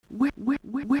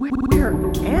Where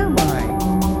am I?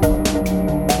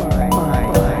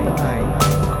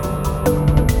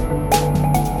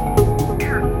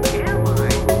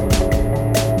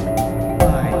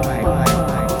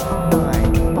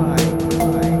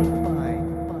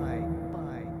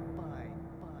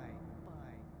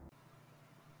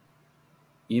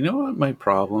 You know what my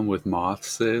problem with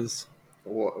moths is?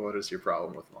 What is your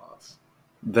problem with moths?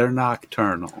 They're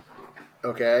nocturnal.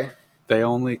 Okay. They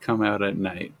only come out at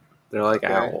night. They're like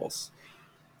Okay. owls.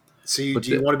 So But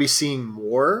do you want to be seeing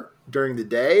more during the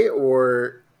day,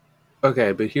 or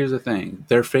Okay, but here's the thing.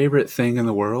 Their favorite thing in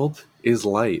the world is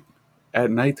light.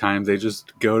 At nighttime, they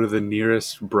just go to the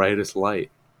nearest, brightest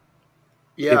light.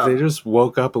 If they yeah? just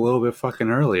woke up a little bit fucking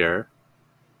earlier,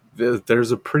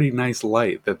 there's a pretty nice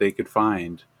light that they could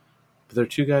find. But they're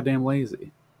too goddamn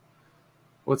lazy.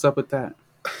 What's up with that?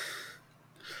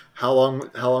 How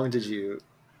long did you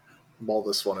mull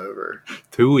this one over?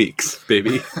 2 weeks,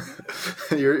 baby.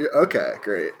 You're okay.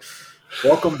 Great.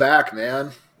 Welcome back,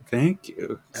 man. Thank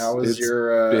you. How was It's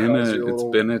your it's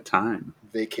little been a time.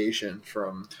 vacation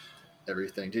from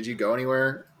everything? Did you go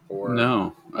anywhere, or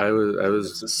No, I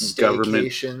it's was a government.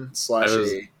 staycation slash I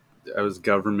was I was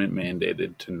government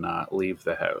mandated to not leave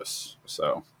the house.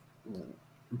 So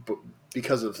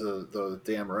because of the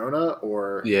damn Rona,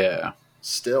 or yeah,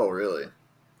 still really?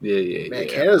 yeah. Man,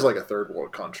 Canada's like a third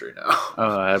world country now.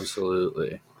 Oh,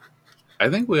 absolutely. I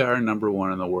think we are number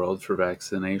one in the world for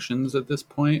vaccinations at this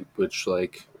point, which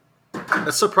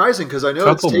That's surprising because I know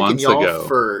it's Couple taken months y'all ago.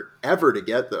 forever to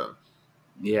get them.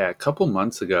 yeah, a couple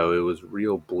months ago it was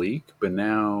real bleak, but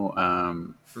now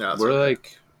No, it's we're okay.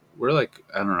 like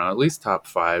I don't know, at least top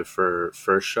 5 for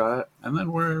first shot, and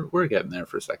then we're getting there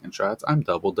for second shots. I'm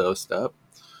double dosed up,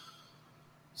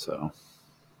 so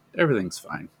everything's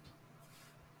fine.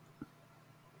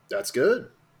 That's good.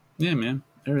 Yeah, man,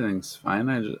 everything's fine.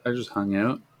 I just hung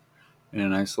out in a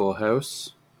nice little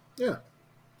house. Yeah.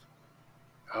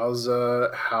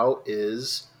 How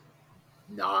is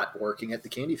not working at the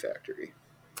candy factory?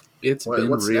 It's been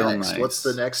What's real next? nice. What's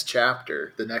the next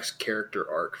chapter? The next character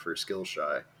arc for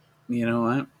Skillshy? You know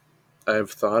what?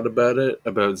 I've thought about it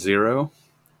about Zero.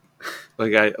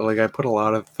 I put a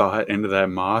lot of thought into that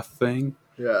moth thing,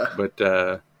 Yeah.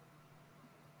 but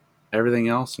everything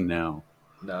else, no.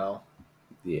 No.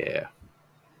 Yeah,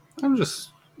 I'm just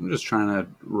trying to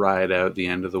ride out the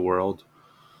end of the world.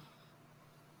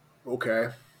 Okay.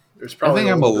 There's I probably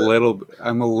think a little bit.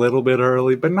 I'm a little bit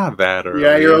early, but not that early.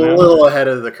 Yeah, you're you know? a little ahead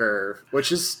of the curve,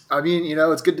 which is, I mean,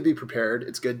 it's good to be prepared.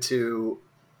 It's good to,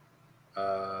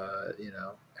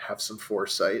 have some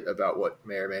foresight about what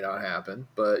may or may not happen.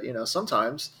 But,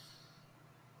 sometimes,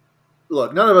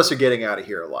 look, none of us are getting out of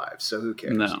here alive, so who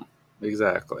cares? No,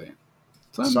 exactly.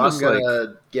 So So I'm going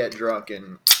to get drunk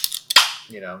and,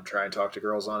 try and talk to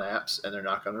girls on apps, and they're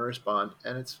not going to respond,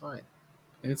 and it's fine.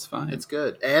 it's fine. It's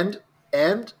good. And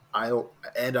I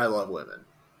love women.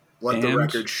 Let the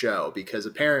record show, because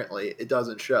apparently it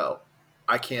doesn't show.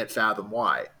 I can't fathom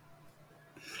why.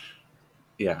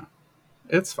 Yeah,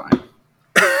 it's fine.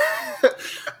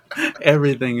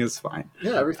 Everything is fine.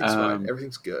 Yeah, everything's fine.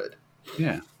 Everything's good.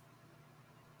 Yeah.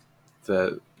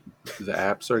 The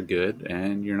apps are good,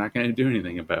 and you're not going to do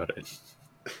anything about it.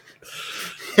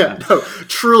 Yeah, no,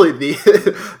 truly, the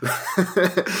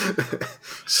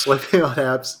slipping on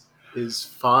apps is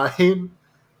fine.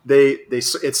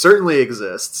 It certainly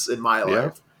exists in my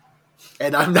life,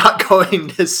 and I'm not going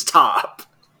to stop.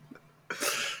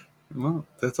 Well,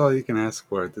 that's all you can ask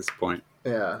for at this point.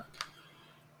 Yeah.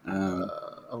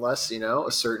 Unless,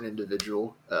 a certain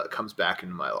individual comes back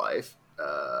into my life,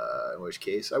 in which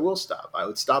case I will stop. I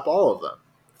would stop all of them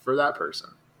for that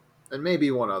person and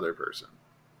maybe one other person.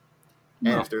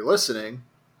 No. And if they're listening,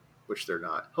 which they're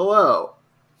not, hello.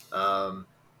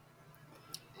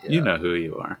 You know who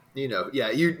you are.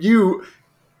 Yeah,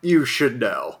 you should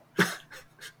know.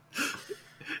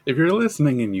 If you're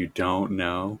listening and you don't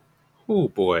know, oh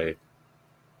boy.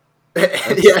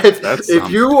 If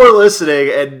you are listening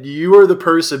and you are the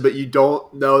person, but you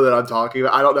don't know that I'm talking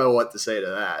about, I don't know what to say to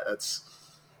that. That's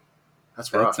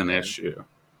rough. That's an man. issue.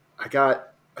 I got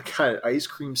an ice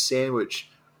cream sandwich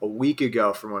a week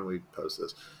ago from when we posted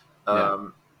this,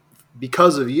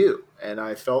 because of you, and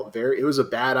I felt it was a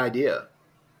bad idea.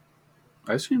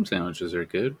 Ice cream sandwiches are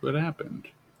good. What happened?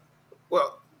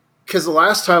 Well, because the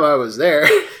last time I was there,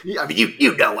 I mean,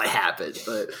 you know what happened,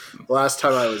 but the last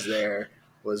time I was there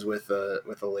was with a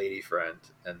lady friend,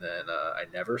 and then I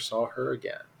never saw her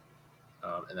again,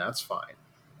 and that's fine.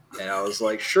 And I was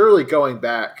like, surely going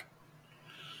back,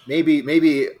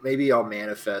 maybe I'll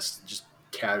manifest just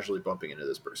casually bumping into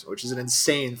this person, which is an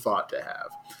insane thought to have.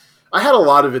 I had a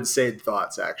lot of insane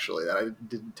thoughts actually that I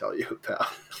didn't tell you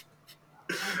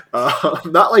about.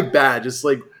 Not like bad, just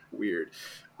like weird.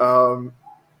 Yeah,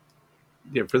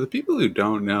 for the people who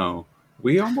don't know,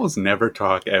 we almost never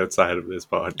talk outside of this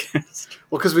podcast.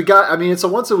 Well, because it's a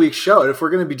once a week show, and if we're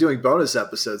going to be doing bonus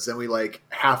episodes, then we like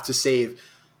have to save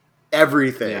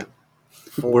everything. Yeah.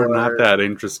 For, We're not that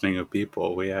interesting of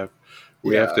people. We have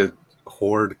to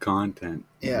hoard content.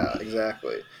 Yeah,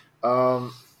 exactly.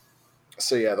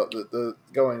 So yeah, the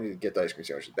going to get the ice cream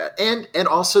sandwich is bad, and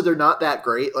also they're not that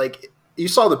great. Like you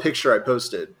saw the picture I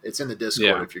posted; it's in the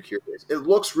Discord if you're curious. It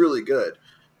looks really good.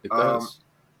 It does.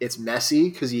 It's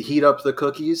messy because you heat up the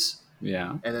cookies,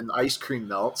 Yeah, and then the ice cream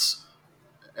melts,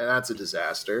 and that's a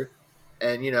disaster.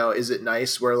 And is it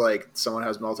nice where like someone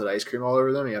has melted ice cream all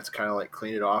over them? You have to kind of like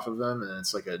clean it off of them, and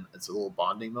it's like it's a little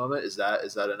bonding moment. Is that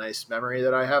a nice memory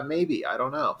that I have? Maybe, I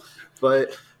don't know,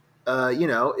 but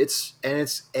it's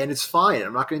fine.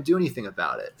 I'm not going to do anything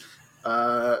about it.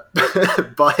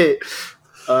 But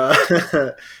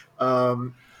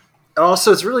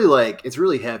also it's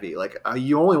really heavy. Like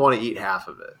you only want to eat half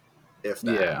of it, if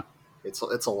that. Yeah, it's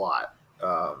a lot.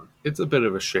 it's a bit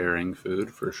of a sharing food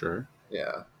for sure.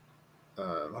 Yeah.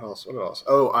 What else?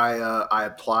 Oh, I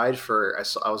applied for.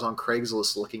 I was on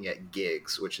Craigslist looking at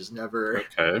gigs, which is never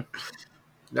Okay.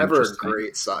 never a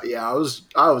great sign. Yeah, I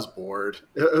was bored.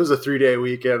 It was a 3-day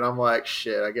weekend. I'm like,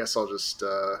 shit. I guess I'll just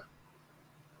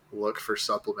look for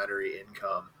supplementary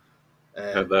income.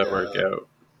 And, How'd that work out?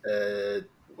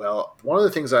 Well, one of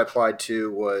the things I applied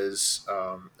to was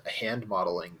a hand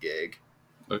modeling gig.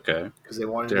 Okay. Because they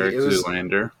wanted Derek me.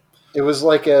 Zoolander. It was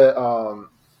like a.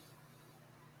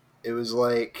 It was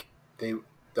like the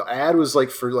ad was like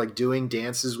for like doing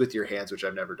dances with your hands, which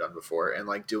I've never done before, and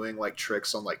like doing like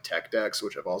tricks on like tech decks,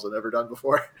 which I've also never done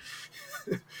before.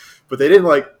 But they didn't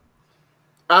like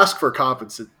ask for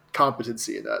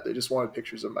competency in that. They just wanted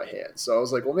pictures of my hands. So I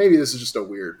was like, well, maybe this is just a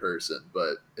weird person,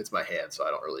 but it's my hand, so I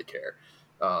don't really care.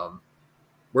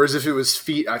 Whereas if it was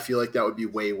feet, I feel like that would be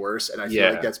way worse, and I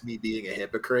feel like that's me being a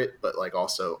hypocrite. But like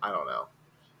also, I don't know.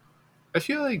 I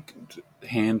feel like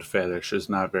hand fetish is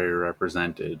not very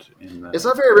represented in the. It's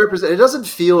not very represented. It doesn't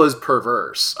feel as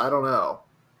perverse. I don't know.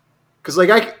 Because like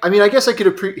I guess I could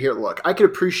I could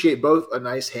appreciate both a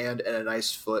nice hand and a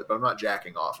nice foot, but I'm not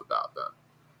jacking off about them.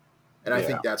 And I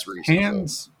think that's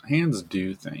reasonable. Hands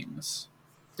do things.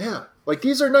 Yeah, like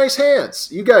these are nice hands.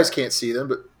 You guys can't see them,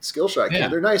 but Skillshot can. Yeah.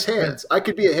 They're nice hands. I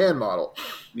could be a hand model.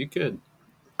 You could.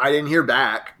 I didn't hear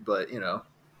back, but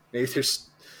maybe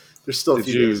there's still a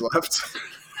few days left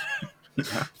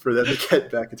for them to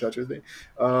get back in touch with me.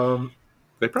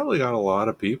 They probably got a lot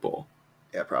of people.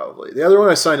 Yeah, probably. The other one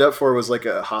I signed up for was like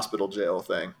a hospital jail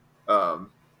thing,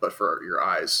 but for your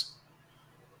eyes,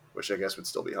 which I guess would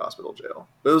still be hospital jail.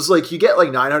 But it was like you get like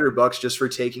 $900 just for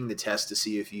taking the test to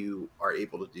see if you are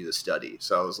able to do the study.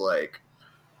 So I was like,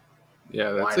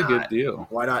 yeah, that's a good deal.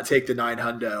 Why not take the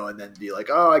 $900 and then be like,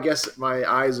 oh, I guess my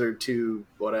eyes are too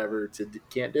whatever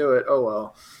can't do it. Oh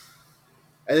well.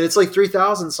 And it's like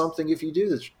 3,000 something if you do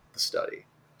the study.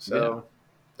 So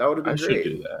that would have been great. I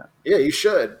should do that. Yeah, you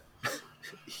should.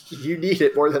 You need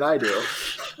it more than I do.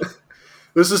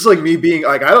 This is like me being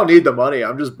like, I don't need the money.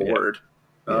 I'm just bored.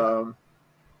 Yeah.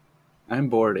 I'm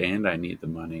bored and I need the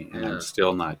money, and I'm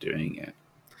still not doing it.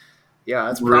 Yeah,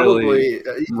 that's probably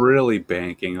really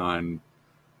banking on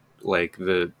like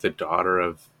the daughter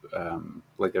of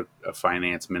like a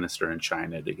finance minister in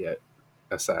China to get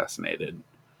assassinated.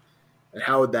 And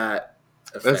how would that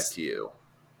affect you?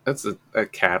 That's a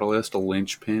catalyst, a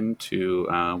linchpin to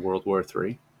World War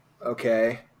III.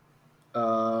 Okay.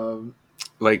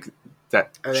 Like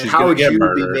that. And then how would you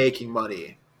be making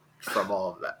money from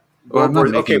all of that? Well,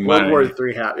 World War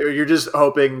III happens. You're just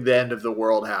hoping the end of the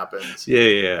world happens.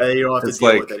 Yeah. And you don't have to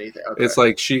deal with anything. Okay. It's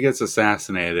like she gets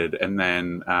assassinated, and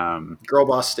then girl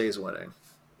boss stays winning.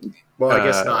 Well, I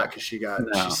guess not, because she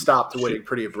stopped winning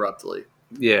pretty abruptly.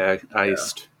 Yeah,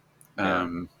 iced. Yeah.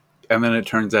 And then it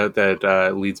turns out that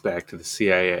it leads back to the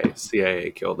CIA.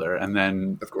 CIA killed her, and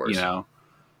then of course,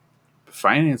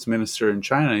 finance minister in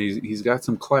China. He's got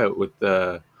some clout with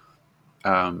the.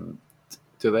 Do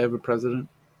they have a president?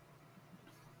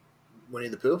 Winnie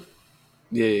the Pooh?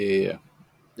 Yeah.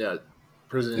 Yeah,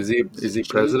 president. Is he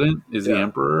president? Is he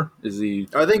emperor? Is he?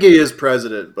 I think he is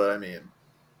president, but I mean,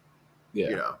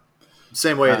 yeah,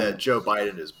 same way that Joe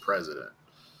Biden is president.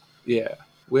 Yeah,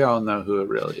 we all know who it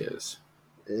really is.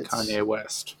 It's Kanye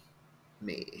West.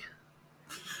 Me.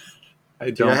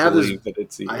 I don't believe that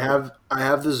it's you. I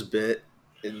have this bit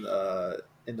in the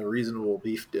Reasonable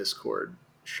Beef Discord.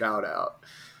 Shout out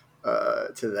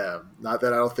to them. Not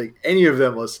that I don't think any of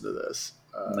them listen to this.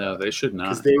 No, they should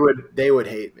because not. they would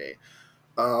hate me.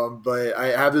 But I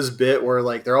have this bit where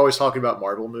like they're always talking about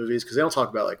Marvel movies because they don't talk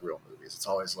about like real movies. It's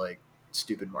always like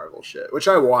stupid Marvel shit, which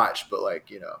I watch, but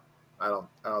like I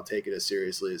don't take it as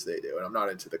seriously as they do, and I'm not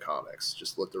into the comics.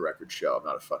 Just let the record show I'm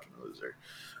not a fucking loser.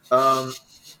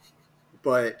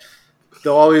 But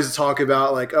they'll always talk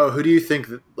about like, oh, who do you think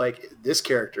that like this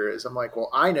character is? I'm like, well,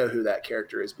 I know who that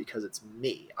character is because it's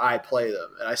me. I play them,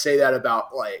 and I say that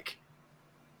about like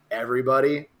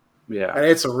everybody, Yeah, and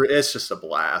it's just a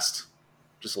blast,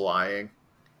 just lying.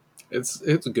 it's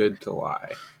good to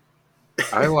lie.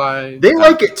 I lie. They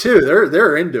like it too.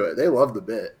 They're into it. They love the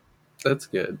bit. That's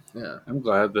good. Yeah, I'm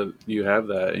glad that you have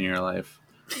that in your life.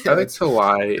 I like to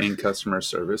lie in customer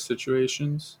service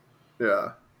situations.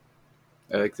 yeah.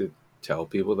 I like to tell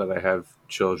people that I have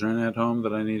children at home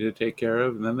that I need to take care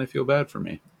of, and then they feel bad for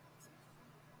me.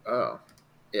 Oh,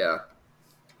 yeah.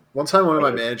 One time, one of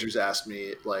my managers asked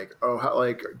me, like, "Oh, how,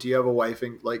 like, do you have a wife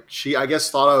and like?" She, I guess,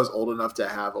 thought I was old enough to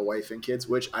have a wife and kids,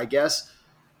 which I guess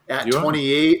at You are.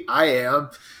 28 I am.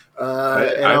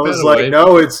 And I I've was had a like, wife.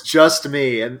 "No, it's just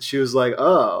me." And she was like,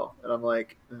 "Oh," and I'm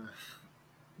like, "Ugh."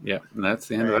 Yeah, and that's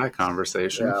the end of that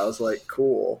conversation. "Yeah." I was like,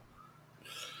 "Cool."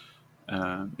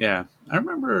 Yeah, I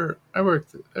remember I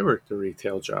worked a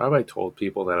retail job. I told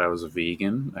people that I was a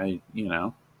vegan.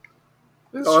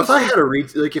 It's Oh, just, if I had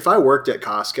like, if I worked at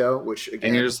Costco, which and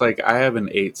again, you're just like, I have an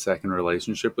 8-second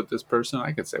relationship with this person.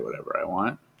 I could say whatever I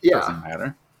want. yeah, Doesn't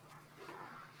matter.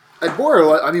 I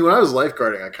bore. I mean, when I was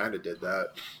lifeguarding, I kind of did that.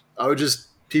 I would just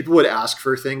people would ask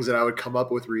for things, and I would come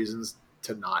up with reasons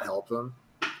to not help them.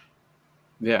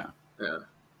 Yeah, Yeah.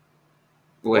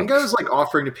 like One guy was like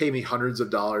offering to pay me hundreds of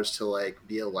dollars to like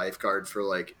be a lifeguard for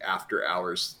like after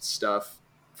hours stuff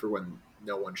for when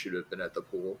no one should have been at the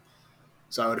pool.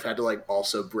 So I would have had to like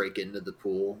also break into the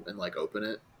pool and like open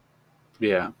it.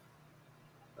 yeah.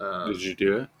 Did you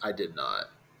do it? I did not.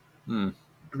 Hmm.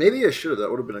 Maybe I should have. That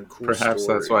would have been a cool Perhaps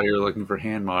story. that's why you're looking for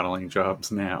hand modeling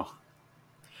jobs now.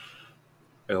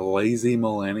 A lazy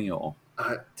millennial.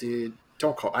 Dude,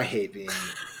 don't call. I hate being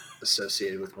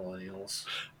associated with millennials.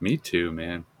 Me too,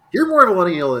 man. You're more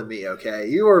millennial than me, okay?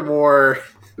 You are more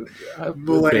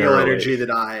millennial Barely. energy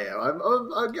than I am.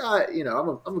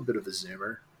 I'm a bit of a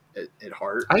zoomer at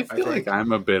heart. I feel think. like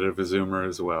I'm a bit of a zoomer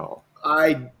as well.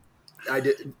 I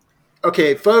did.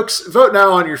 Okay, folks, vote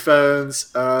now on your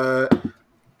phones.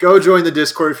 Go join the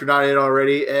Discord if you're not in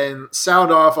already, and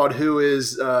sound off on who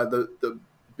is the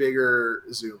bigger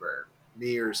zoomer,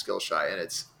 me or Skillshy,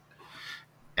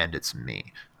 and it's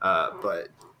me. But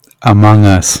Among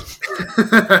Us.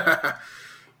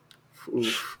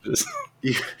 oof, Just,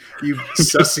 you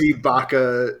sussy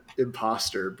baka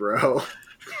imposter, bro.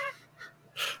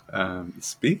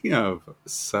 speaking of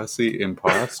sussy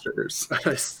imposters,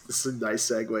 This is a nice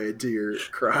segue into your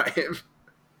crime.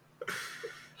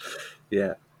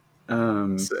 yeah.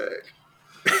 Sick.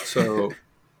 So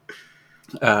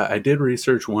I did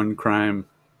research one crime,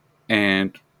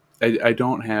 and I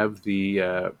don't have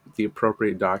the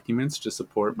appropriate documents to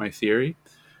support my theory.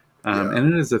 Yeah.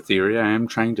 And it is a theory. I am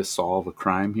trying to solve a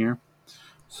crime here.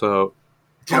 So,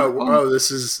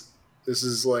 This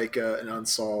is like an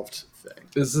unsolved thing.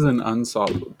 this is an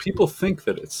unsolved. People think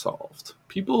that it's solved.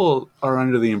 People are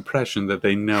under the impression that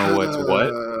they know what's what.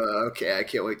 Okay, I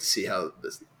can't wait to see how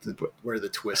where the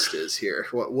twist is here.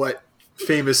 What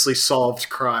famously solved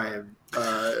crime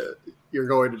you're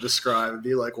going to describe and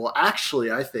be like, well,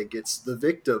 actually, I think it's the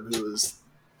victim who was.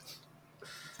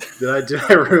 Did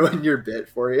I ruin your bit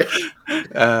for you?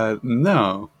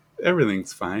 No,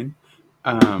 everything's fine.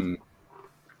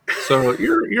 So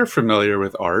you're familiar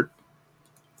with art.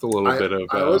 It's a little bit of.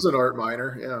 I was an art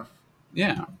minor, yeah.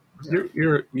 Yeah.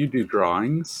 You do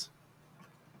drawings.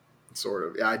 Sort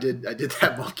of. Yeah, I did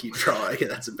that monkey drawing,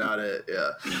 and that's about it.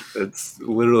 Yeah. It's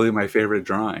literally my favorite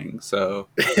drawing. So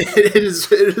it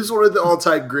is one of the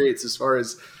all-time greats as far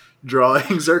as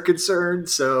drawings are concerned.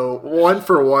 So 1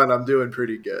 for 1, I'm doing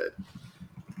pretty good.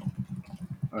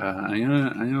 I'm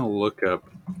gonna look up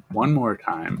one more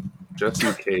time just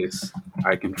in case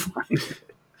I can find it.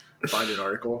 Find an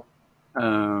article.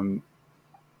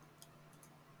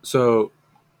 So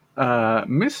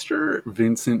Mr.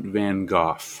 Vincent van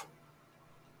Gogh.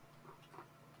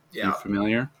 Yeah. You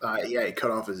familiar? Yeah, he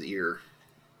cut off his ear.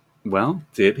 Well,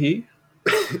 did he?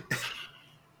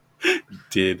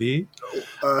 Did he?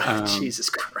 Jesus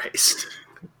Christ.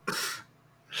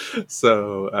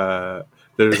 So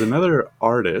there's another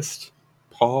artist,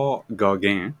 Paul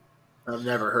Gauguin. I've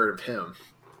never heard of him.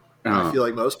 Oh. I feel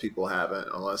like most people haven't,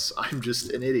 unless I'm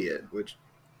just an idiot, which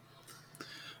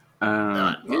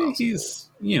Yeah, he's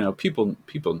people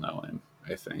know him,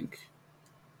 I think.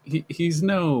 he's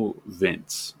no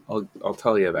Vince. I'll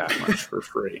tell you that much for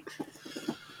free.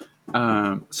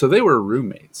 So they were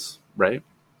roommates, right?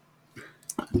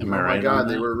 Am I Oh my right god, on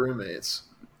they that? were roommates.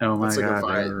 Oh my That's like a god, they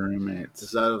Vine. were Is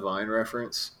roommates. that a Vine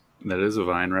reference? That is a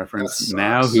Vine That reference.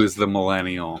 Now sucks. who's the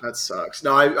millennial? That sucks.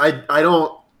 No, I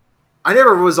don't. I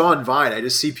never was on Vine. I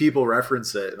just see people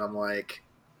reference it, and I'm like,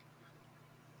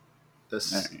 All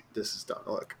this right. this is dumb.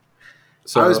 Look,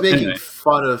 I was So making anyway,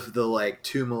 fun of the like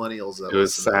two millennials that it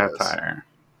was listen to this. satire.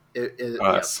 Yeah,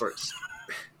 of Us. course.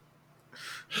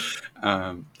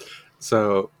 Um,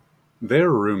 so they're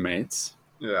roommates,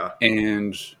 Yeah.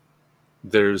 and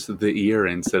there's the ear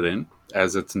incident,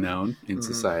 as it's known in Mhm.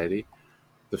 society,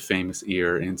 the famous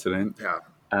ear incident. Yeah.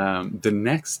 The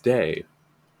next day,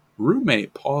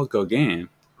 roommate Paul Gauguin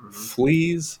Mhm.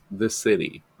 flees the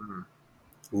city, Mhm.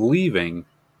 leaving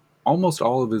almost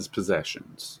all of his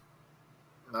possessions.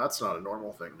 That's not a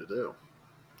normal thing to do.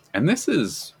 And this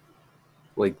is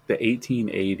like the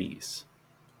 1880s.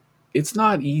 It's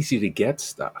not easy to get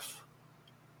stuff.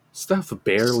 Stuff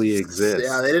barely exists.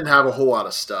 Yeah, they didn't have a whole lot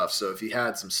of stuff, so if you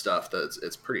had some stuff,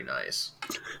 it's pretty nice.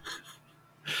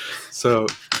 So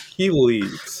he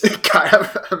leaves.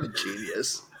 God, I'm a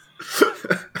genius.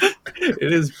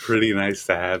 It is pretty nice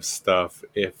to have stuff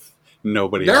if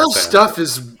nobody Now else has stuff it.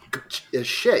 is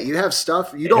shit. You have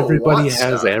stuff. You don't Everybody want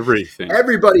has stuff. everything.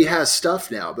 Everybody has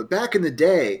stuff now, but back in the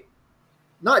day,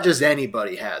 not just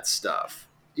anybody had stuff.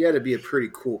 You had to be a pretty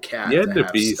cool cat You had to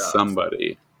have be stuff.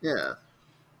 somebody. Yeah.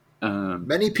 Um,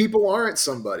 Many people aren't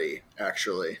somebody,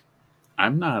 actually.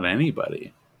 I'm not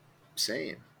anybody.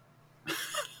 Same.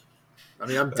 I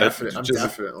mean, I'm That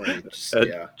definitely just, That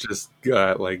yeah. just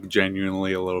got like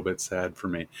genuinely a little bit sad for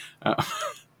me.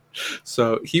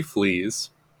 So he flees,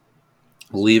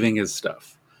 leaving his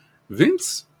stuff.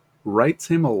 Vince writes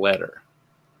him a letter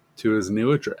to his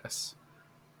new address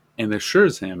and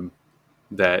assures him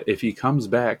that if he comes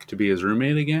back to be his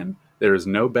roommate again, there is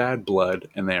no bad blood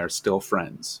and they are still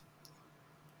friends.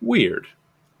 Weird.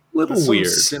 Little That's some weird.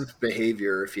 simp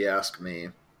behavior, if you ask me.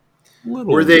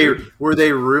 Little Were weird.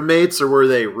 they roommates or were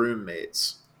they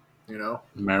roommates? You know,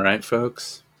 Am I right,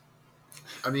 folks?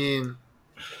 I mean,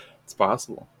 It's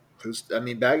possible.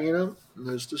 back,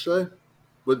 who's to say?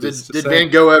 But did Who's to did say? Van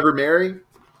Gogh ever marry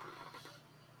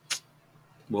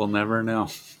We'll never know.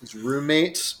 his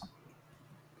roommates?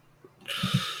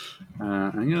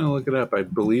 I'm going to look it up. I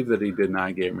believe that he did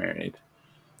not get married.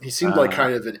 He seemed like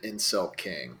kind of an incel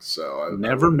king, so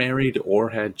Never married or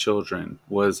had children.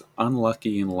 Was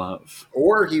unlucky in love.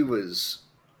 or he was,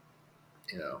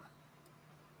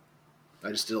 I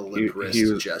just did a limp wrist he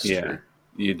was, gesture. yeah,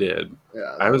 you did.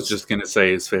 Yeah, I was just going to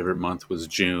say his favorite month was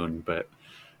June, but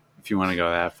if you want to go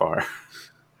that far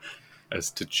as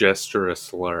to gesture a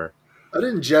slur. I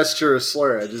didn't gesture a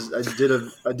slur. I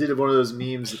did one of those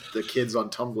memes that the kids on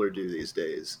Tumblr do these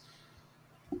days,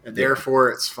 and therefore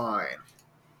it's fine.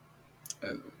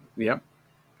 Yep,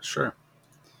 sure.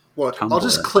 Look, I'll Tumblr.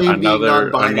 just claim being Another-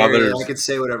 non-binary, and another- I can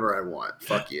say whatever I want.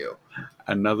 Fuck you.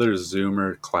 Another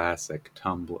Zoomer classic,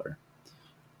 Tumblr.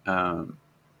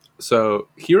 So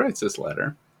he writes this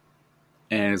letter,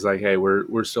 and is like, "Hey,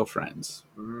 we're still friends.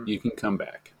 Mhm. You can come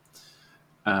back."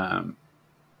 And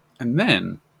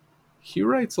then he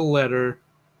writes a letter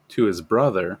to his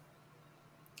brother,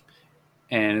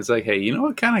 and it's like, "Hey, you know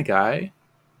what kind of guy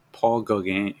Paul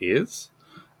Gauguin is?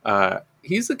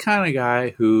 He's the kind of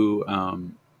guy who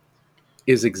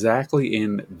is exactly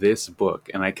in this book,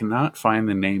 and I cannot find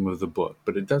the name of the book,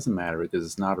 but it doesn't matter because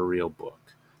it's not a real book.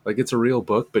 Like, it's a real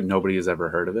book, but nobody has ever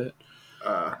heard of it.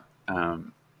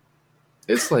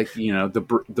 It's like,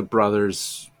 the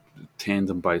brothers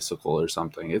tandem bicycle or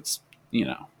something. It's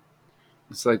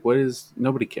it's like,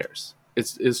 nobody cares.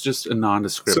 It's just a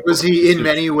nondescript. So is book. he It's in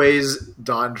many ways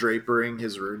Don Drapering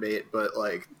his roommate, but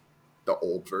like the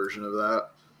old version of that?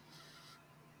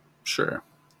 Sure.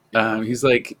 He's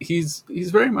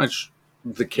very much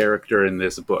the character in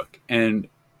this book, and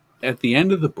at the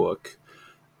end of the book,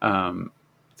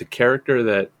 the character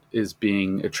that is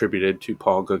being attributed to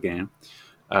Paul Gauguin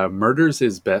murders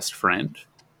his best friend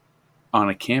on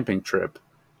a camping trip,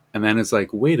 and then is like,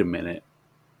 wait a minute,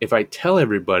 if I tell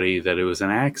everybody that it was an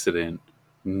accident,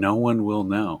 no one will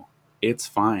know. It's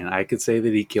fine. I could say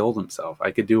that he killed himself.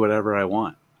 I could do whatever I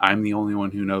want. I'm the only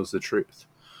one who knows the truth.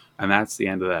 And that's the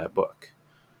end of that book.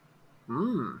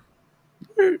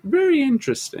 Very, very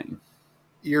interesting.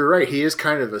 You're right. He is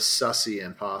kind of a sussy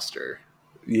imposter.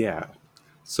 Yeah.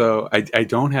 So I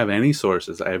don't have any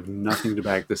sources. I have nothing to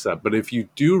back this up. But if you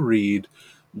do read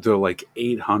the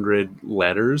 800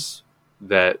 letters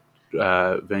that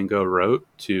Van Gogh wrote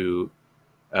to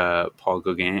Paul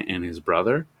Gauguin and his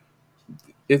brother,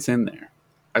 it's in there.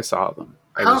 I saw them.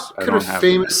 I How I could a don't have them.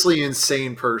 famously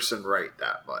insane person write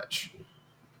that much?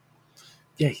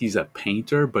 Yeah, he's a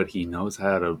painter, but he knows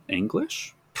how to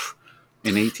English? Pfft.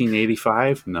 In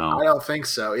 1885? I No. don't think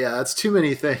so. Yeah, that's too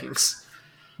many things.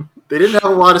 They didn't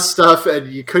have a lot of stuff, and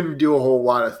you couldn't do a whole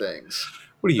lot of things.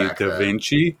 What are you, Back Da then.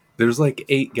 Vinci? There's like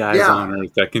 8 guys Yeah. on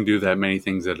Earth that can do that many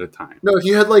things at a time. No, if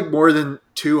you had like more than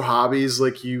 2 hobbies,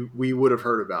 like we would have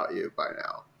heard about you by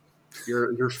now.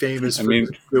 You're famous I for mean-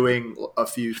 just doing a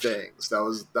few things. That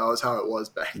was how it was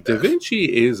back Da then.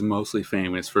 Vinci is mostly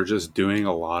famous for just doing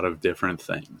a lot of different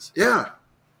things. Yeah,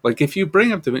 Like if you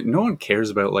bring up Da Vinci, no one cares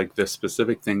about like the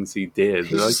specific things he did.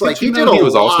 He's They're just like, like, did you he know did he a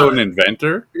was also lot. an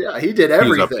inventor? yeah, he did He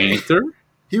was a everything. painter.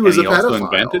 He was and a he also pedophile.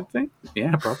 invented things.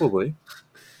 Yeah, probably.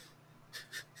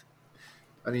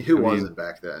 I mean, who I mean- wasn't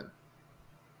back then?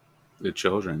 The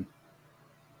children.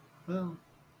 Well,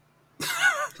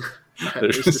 They're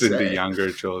who's just to into say?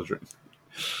 younger children.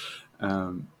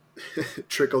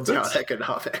 Trickle down That's-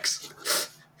 economics,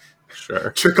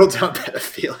 Sure. trickle down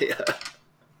pedophilia.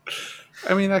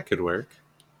 I mean, that could work.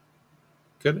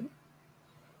 Could it?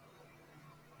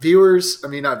 Viewers, I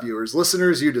mean not viewers,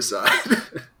 listeners, you decide.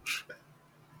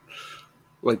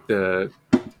 Like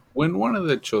when one of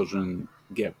the children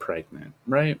get pregnant,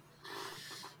 right?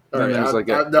 All Then right, there's like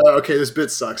a- no, okay, this bit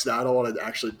sucks. Now I don't want to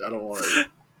actually. I don't want to.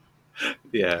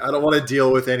 Yeah. I don't want to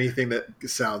deal with anything that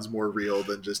sounds more real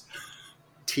than just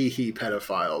teehee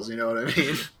pedophiles. You know what I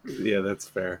mean? Yeah, that's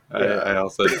fair. Yeah.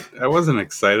 I wasn't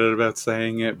excited about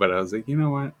saying it, but I was like, you know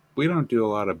what? We don't do a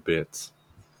lot of bits.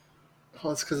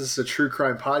 Well, it's because it's a true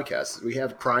crime podcast. We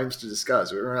have crimes to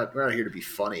discuss. We're not here to be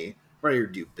funny. We're not here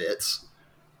to do bits.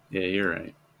 Yeah, you're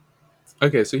right.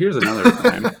 Okay, so here's another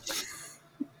crime.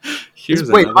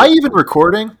 Wait, am I even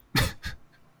recording?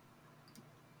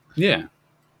 Yeah.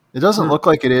 It doesn't look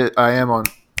like it is. I am on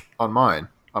mine,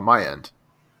 on my end.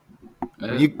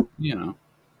 You know.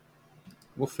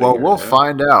 We'll figure Well, we'll it out.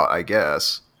 find out, I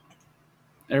guess.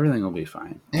 Everything will be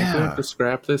fine. If we Yeah. have to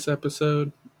scrap this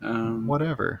episode,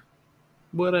 Whatever.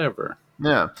 whatever.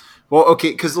 Yeah. Well,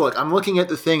 okay, because look, I'm looking at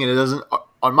the thing and it doesn't.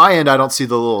 On my end, I don't see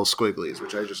the little squigglies,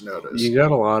 which I just noticed. You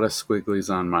got a lot of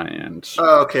squigglies on my end.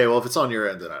 Oh, okay, well, if it's on your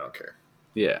end, then I don't care.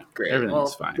 Yeah, Great. everything's Well,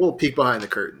 fine. We'll peek behind the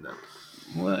curtain then.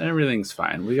 Well, everything's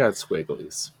fine. We got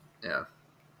squigglies. Yeah.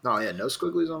 No, yeah, no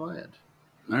squigglies on my end.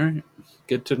 All right,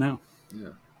 good to know. Yeah.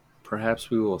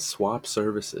 Perhaps we will swap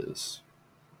services.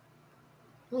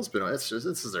 Well, this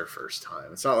is their first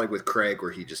time. It's not like with Craig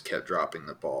where he just kept dropping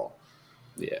the ball.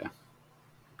 Yeah, Or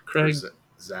Craig.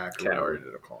 Zach, Coward. whatever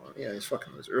did I call him? Yeah, he's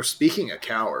fucking loser. Or speaking of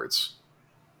cowards,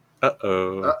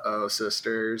 Uh-oh.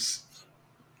 sisters.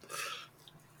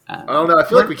 I don't know. I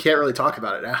feel like we can't really talk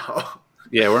about it now.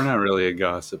 Yeah, we're not really a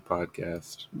gossip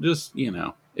podcast. Just,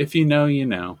 if you know, you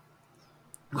know.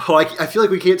 Well, I feel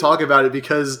like we can't talk about it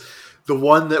because the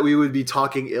one that we would be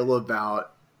talking ill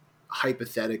about,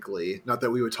 hypothetically, not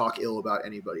that we would talk ill about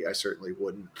anybody. I certainly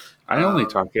wouldn't. I only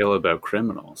talk ill about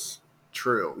criminals.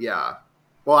 True. Yeah.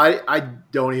 Well, I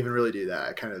don't even really do that.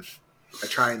 I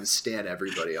try and stand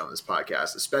everybody on this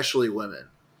podcast, especially women.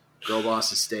 Girl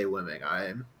bosses stay women.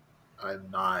 I'm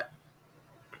not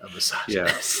a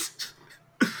misogynist.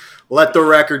 Let the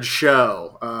record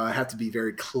show. I have to be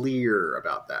very clear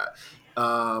about that.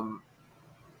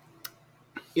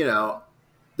 The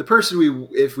person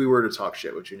if we were to talk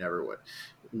shit, which we never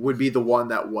would be the one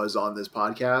that was on this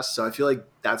podcast. So I feel like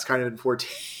that's kind of in poor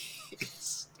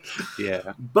taste.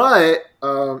 Yeah. But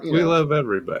We love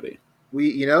everybody.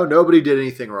 nobody did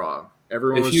anything wrong.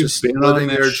 Everyone If was you've just been living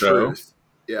on their this show, truth.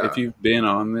 Yeah. If you've been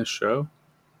on this show,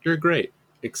 you're great.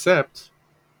 Except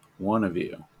one of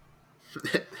you.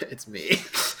 It's me.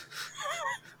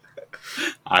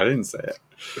 I didn't say it.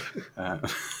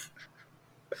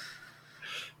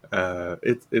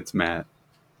 It's Matt.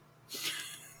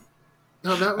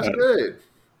 No, Matt was I- good.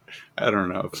 I don't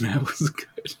know if Matt was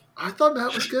good. I thought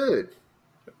Matt was good.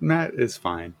 Matt is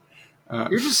fine.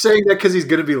 You're just saying that because he's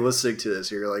going to be listening to this.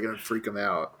 You're like going to freak him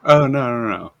out. Oh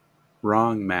no!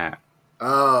 Wrong Matt.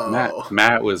 Oh,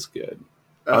 Matt was good.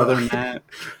 Oh. Other Matt,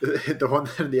 the one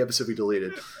in the episode we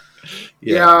deleted.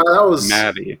 Yeah, that was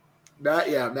Maddie. Matt.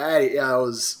 Yeah, Maddie. Yeah, that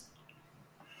was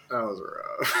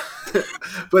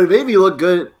rough. But it made me look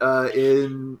good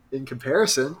in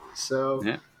comparison. So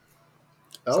Yeah.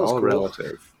 that It's was all cool.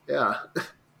 relative. Yeah.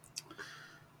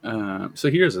 So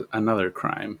here's another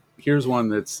crime. Here's one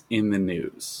that's in the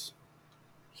news.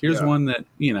 Here's Yeah. one that,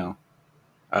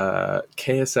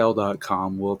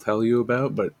 KSL.com will tell you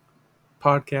about, but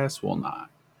podcasts will not.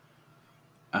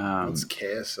 What's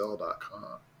KSL.com?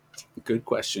 Good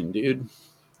question, dude.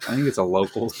 I think it's a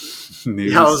local news.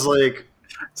 Yeah, I was like,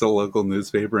 It's a local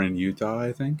newspaper in Utah,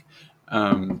 I think.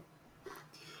 Um,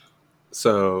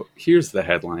 so here's the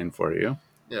headline for you.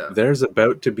 Yeah. There's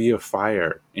about to be a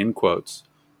fire, in quotes.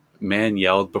 Man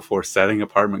yelled before setting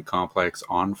apartment complex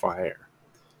on fire.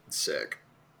 Sick.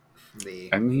 Me.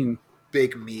 I mean,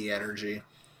 Big me energy.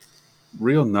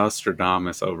 real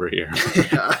Nostradamus over here.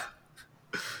 Yeah.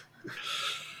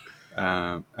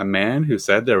 A man who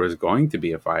said there was going to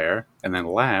be a fire and then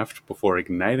laughed before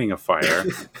igniting a fire.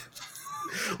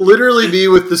 Literally me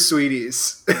with the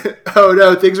sweeties. Oh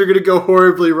no, things are going to go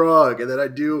horribly wrong. And then I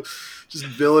do just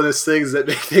villainous things that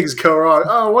make things go wrong.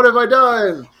 Oh, what have I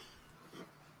done?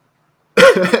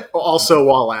 Also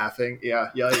while laughing. Yeah,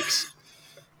 yikes.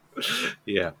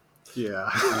 Yeah.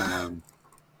 Yeah.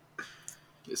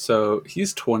 So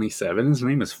he's 27. His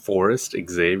name is Forrest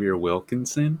Xavier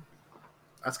Wilkinson.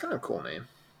 That's kind of a cool name.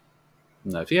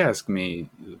 Now, if you ask me,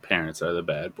 the parents are the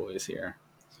bad boys here.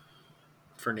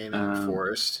 For naming him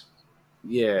Forrest.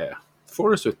 Yeah.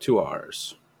 Forrest with 2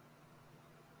 R's.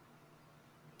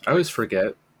 I always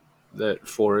forget that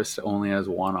Forrest only has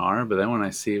 1 R, but then when I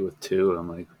see it with 2, I'm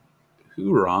like,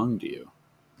 who wronged you?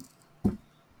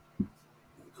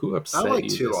 Who upset I you? like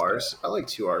 2 this R's. guy? I like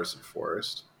 2 R's in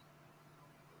Forrest.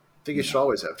 I think it should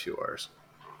always have 2 R's.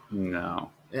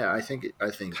 No. Yeah, I think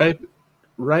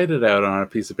Write it out on a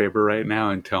piece of paper right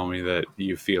now and tell me that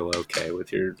you feel okay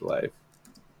with your life.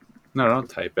 No, don't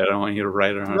type it. I want you to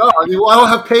write it on. No, I mean, well, I don't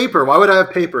have paper. Why would I have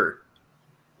paper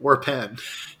or a pen?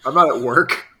 I'm not at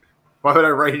work. Why would I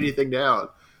write anything down?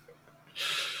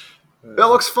 That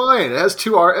looks fine. It has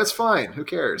 2 R. It's fine. Who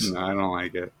cares? No, I don't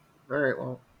like it. All right.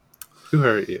 Well, Who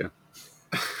hurt you?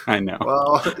 I know.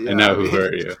 well, I know who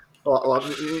hurt you. Well,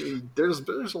 there's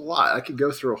a lot. I could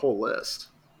go through a whole list.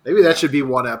 Maybe that should be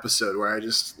one episode where I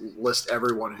just list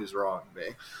everyone who's wronged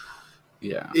me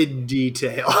Yeah. in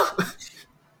detail.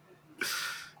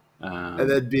 Um, And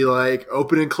then be like,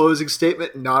 open and closing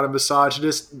statement, not a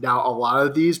misogynist. Now, a lot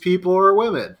of these people are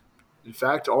women. In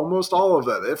fact, almost all of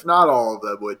them, if not all of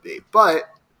them, would be. But,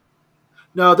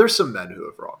 no, there's some men who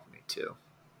have wronged me, too.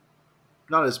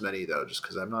 Not as many, though, just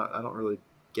because I don't really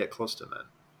get close to men.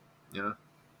 You know?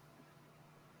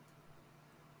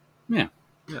 yeah.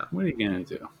 Yeah. What are you going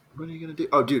to do? What are you going to do?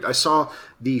 Oh, dude, I saw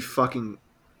the fucking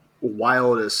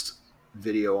wildest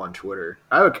video on Twitter.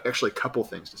 I have actually a couple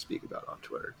things to speak about on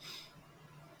Twitter.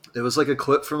 It was like a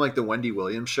clip from like the Wendy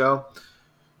Williams show,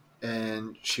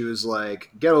 and she was like,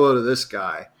 "Get a load of this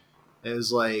guy." And it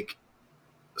was like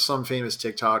some famous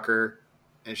TikToker,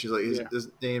 and she's like, his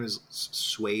name is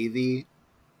Swathy,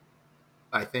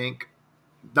 I think.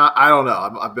 Not, I don't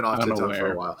know. I've been off TikTok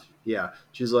for a while. Yeah,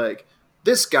 she's like,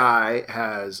 this guy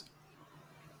has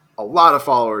a lot of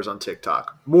followers on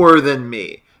TikTok, more than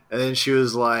me. And then she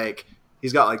was like,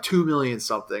 he's got like 2 million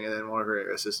something. And then one of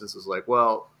her assistants was like,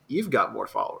 well, you've got more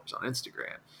followers on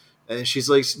Instagram. And she's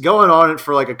like going on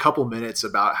for like a couple minutes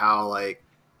about how like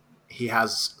he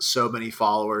has so many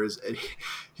followers and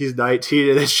he's 19.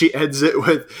 And then she ends it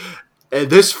with, and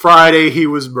this Friday he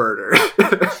was murdered.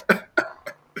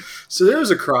 So there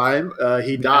was a crime.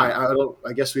 He died.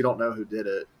 I guess we don't know who did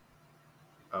it.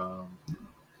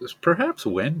 It's perhaps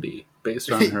Wendy, based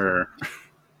on her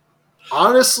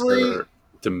Honestly, her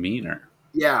demeanor.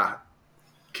 yeah,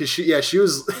 because she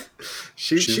was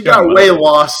she got got way motive.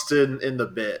 lost in the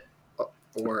bit,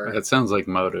 or That sounds like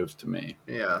motive to me.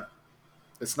 yeah,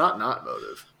 it's not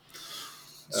motive.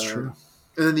 It's true.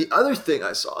 And then the other thing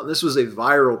I saw, and this was a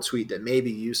viral tweet that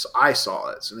maybe you saw. I saw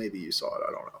it, so maybe you saw it.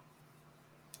 I don't know.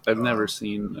 I've never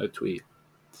seen a tweet.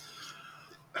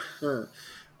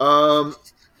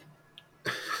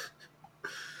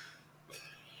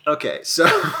 Okay, so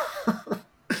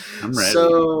I'm ready.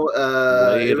 so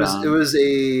Lay it it on. was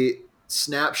a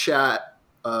Snapchat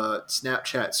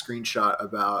screenshot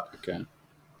about Okay.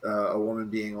 a woman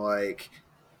being like,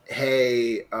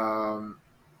 "Hey, I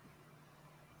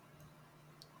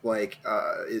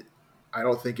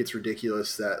don't think it's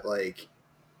ridiculous that like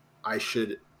I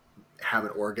should have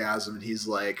an orgasm," and he's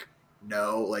like,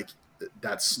 "No, like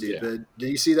that's stupid." Did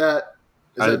you see that?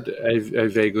 I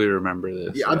vaguely remember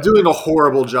this. Yeah, I'm doing a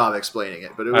horrible job explaining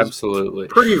it, but it was Absolutely.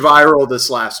 pretty viral this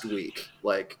last week.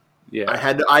 Like, Yeah.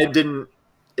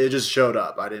 it just showed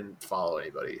up. I didn't follow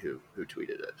anybody who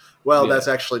tweeted it. Well, Yeah. that's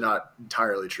actually not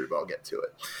entirely true, but I'll get to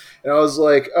it. And I was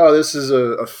like, oh, this is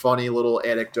a funny little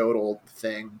anecdotal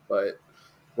thing, but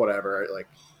whatever. Like,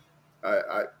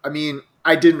 I mean,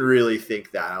 I didn't really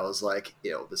think that. I was like,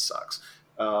 ew, this sucks.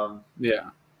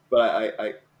 Yeah. But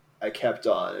I kept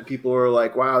on, and people were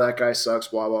like, wow, that guy sucks,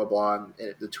 blah, blah, blah.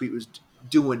 And the tweet was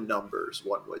doing numbers,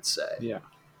 one would say. Yeah.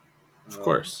 Of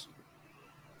course.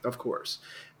 Of course.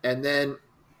 And then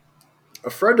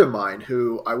a friend of mine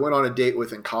who I went on a date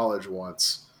with in college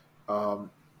once,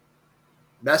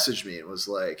 messaged me and was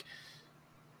like,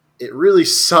 it really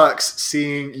sucks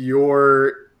seeing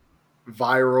your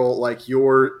viral, like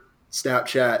your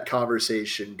Snapchat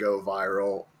conversation go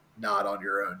viral, not on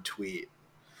your own tweet.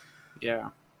 Yeah,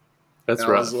 that's And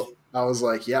rough. I was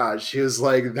like, yeah. She was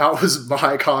like, that was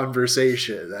my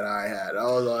conversation that I had. I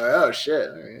was like, oh shit.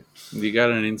 All right. You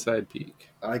got an inside peek.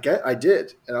 I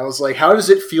did. And I was like, how does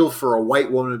it feel for a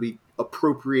white woman to be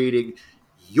appropriating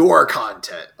your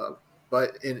content?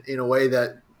 But in a way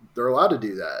that they're allowed to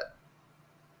do that.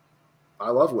 I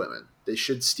love women. They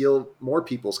should steal more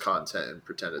people's content and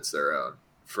pretend it's their own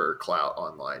for clout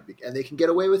online. And they can get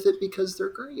away with it because they're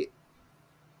great.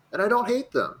 And I don't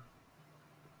hate them.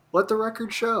 Let the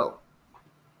record show.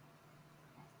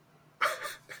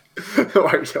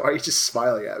 Why are you just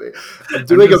smiling at me? I'm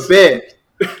doing a bit,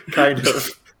 kind of.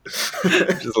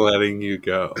 Just letting you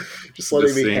go. Just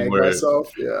letting me hang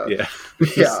myself. Yeah. Yeah.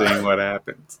 Just seeing what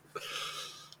happens.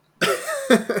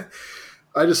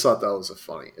 I just thought that was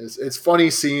funny. It's funny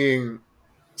seeing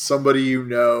somebody you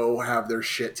know have their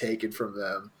shit taken from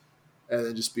them and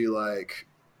then just be like,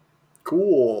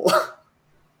 cool.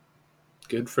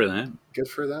 Good for them. Good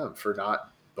for them for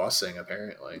not bussing,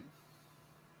 apparently.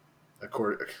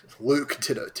 Luke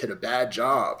did a bad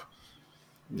job.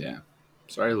 Yeah.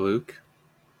 Sorry, Luke.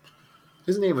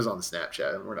 His name was on the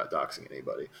Snapchat, and we're not doxing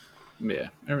anybody. Yeah,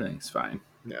 everything's fine.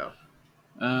 No.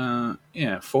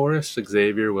 Yeah, Forrest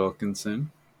Xavier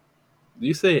Wilkinson. Do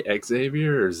you say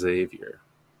Xavier or Xavier?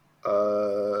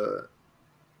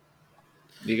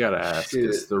 You gotta ask. Shit.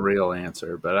 It's the real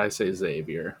answer, but I say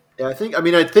Xavier. Yeah, I think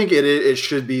it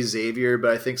should be Xavier,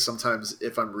 but I think sometimes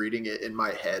if I'm reading it in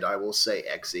my head, I will say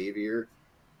Xavier.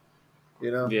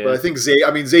 You know, Yeah. but I think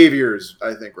Xavier's,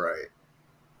 I think, right.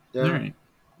 Yeah. All right,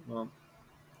 Well,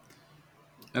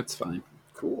 that's fine.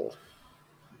 cool.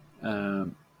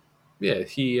 Yeah,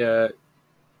 he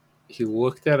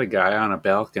looked at a guy on a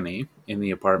balcony in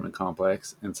the apartment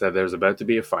complex and said there's about to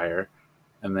be a fire,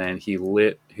 and then he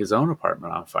lit his own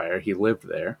apartment on fire. He lived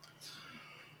there,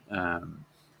 and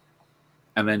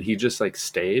then he just like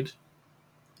stayed.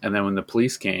 And then when the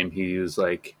police came, he was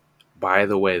like, "By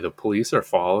the way, the police are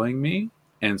following me,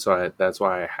 and so that's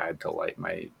why I had to light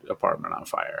my apartment on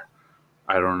fire.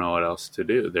 I don't know what else to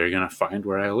do. They're gonna find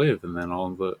where I live, and then all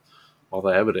the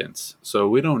evidence. So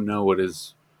we don't know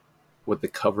what the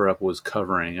cover up was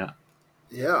covering up.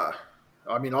 Yeah.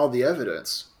 I mean, all the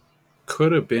evidence.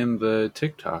 Could have been the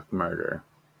TikTok murder.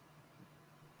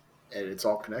 And it's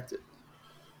all connected.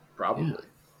 Probably. Yeah.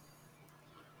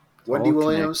 Wendy All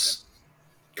Williams,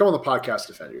 come on the podcast,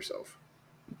 defend yourself.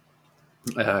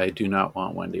 I do not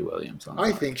want Wendy Williams on.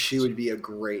 I think she would be a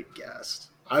great guest.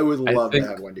 I would love to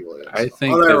have Wendy Williams. I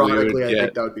think that we would Unironically, I get-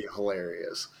 think that would be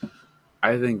hilarious.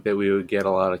 I think that we would get a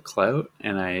lot of clout,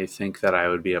 and I think that I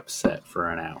would be upset for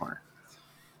an hour.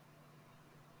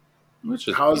 Which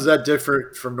is How is that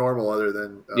different from normal other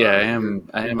than Yeah, I am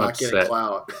you're not getting upset.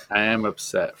 clout? I am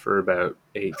upset for about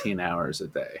 18 hours a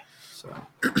day. So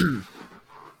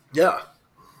Yeah.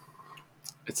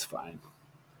 it's fine.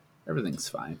 Everything's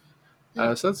fine.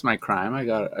 So that's my crime. I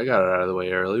got it out of the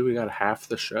way early. We got half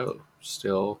the show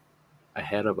still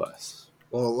ahead of us.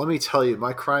 Well, let me tell you,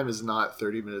 my crime is not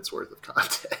 30 minutes worth of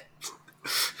content.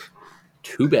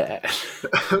 Too bad.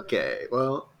 Okay.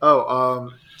 Well,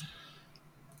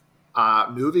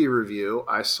 movie review.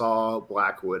 I saw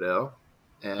Black Widow,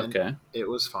 and Okay. it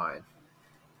was fine.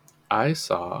 I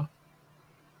saw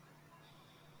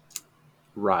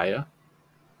Raya,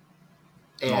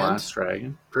 The And Last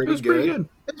Dragon. pretty It was good. pretty good.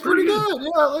 It's pretty good. Yeah,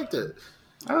 I liked it.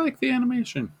 I like the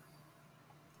animation.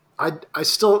 I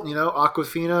still,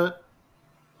 Aquafina.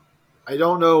 I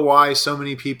don't know why so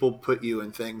many people put you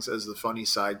in things as the funny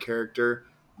side character,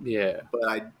 Yeah. but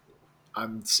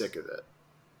I'm sick of it.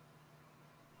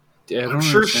 Yeah, I don't I'm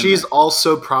sure understand she's that.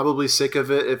 also probably sick of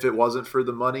it if it wasn't for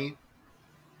the money.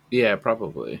 Yeah,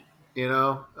 probably.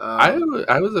 I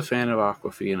I was a fan of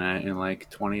Aquafina in like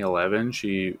 2011.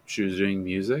 She was doing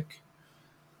music,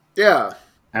 yeah.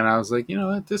 and I was like, you know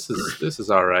what, this is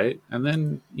all right. And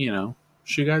then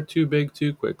she got too big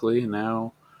too quickly, and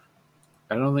now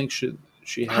I don't think she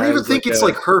I don't even has, think it's a-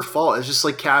 like her fault. It's just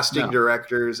like casting No.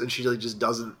 directors, and she like just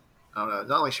doesn't. I don't know.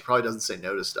 Not like she probably doesn't say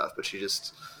no to stuff, but she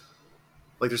just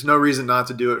like there's no reason not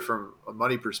to do it from a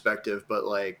money perspective. But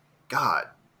like, God,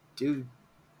 do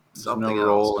something no else.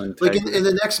 role in Like in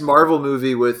the next Marvel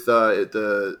movie with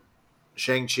the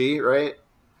Shang-Chi, right?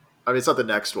 I mean, it's not the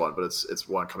next one, but it's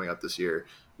one coming up this year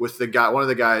with one of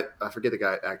the guy. I forget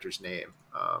the actor's name,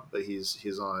 but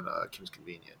he's on Kim's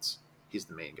Convenience. He's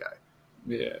the main guy.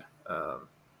 Yeah.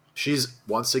 She's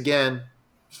once again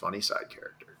funny side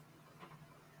character.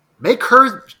 Make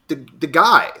her the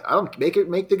guy. I don't make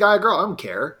the guy a girl. I don't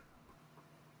care.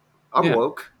 I'm Yeah.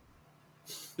 woke.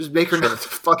 Just make her not the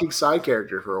fucking side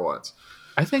character for once.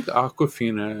 I think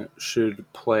Aquafina should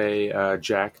play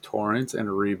Jack Torrance in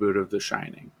a reboot of The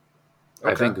Shining. I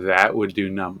Okay. think that would do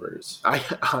numbers. I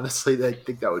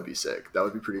think that would be sick. That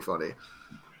would be pretty funny.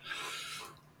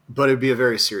 But it'd be a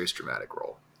very serious, dramatic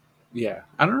role. Yeah,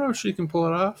 I don't know if she can pull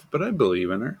it off, but I believe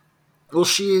in her. Well,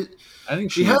 I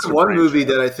think she needs has to one branch movie out.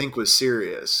 that I think was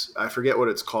serious. I forget what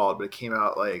it's called, but it came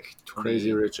out like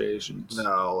Crazy Rich Asians.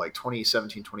 No, like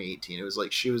 2017, 2018. It was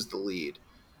like she was the lead.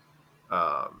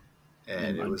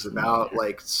 And it was about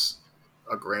like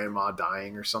a grandma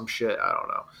dying or some shit. I don't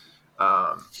know.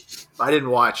 I didn't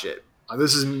watch it.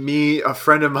 This is me, a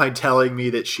friend of mine telling me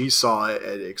that she saw it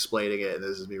and explaining it, and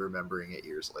this is me remembering it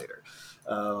years later.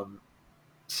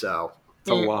 So It's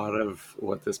a lot of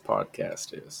what this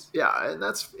podcast is. yeah, and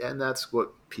that's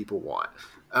what people want.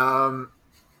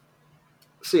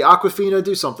 See, Aquafina,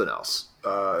 do something else.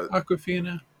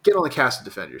 Aquafina? Get on the cast and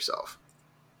defend yourself.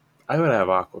 I would have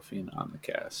Aquafina on the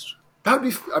cast. That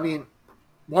would be. I mean,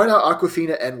 why not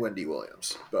Aquafina and Wendy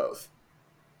Williams both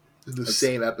in the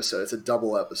same episode? It's a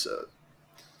double episode.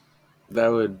 That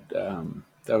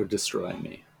would destroy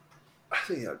me. I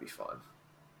think that would be fun.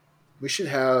 We should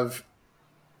have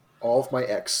all of my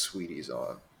ex sweeties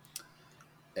on,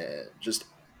 and just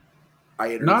I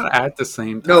interview. Not at the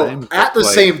same No, time. at but, the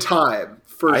like, same time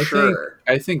for sure.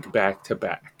 I think back to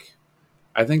back.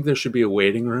 I think there should be a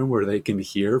waiting room where they can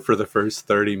hear for the first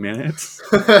 30 minutes,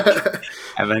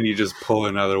 and then you just pull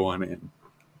another one in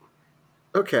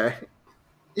Okay.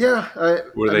 Yeah,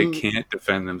 where I they mean, can't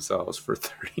defend themselves for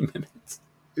 30 minutes.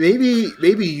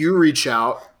 maybe you reach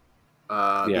out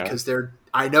Yeah. because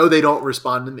I know they don't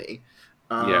respond to me.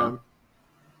 Yeah.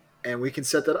 And we can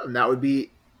set that up, and that would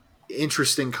be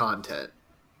interesting content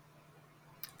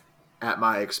at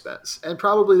my expense, and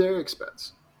probably their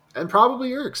expense, and probably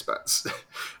your expense.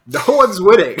 No one's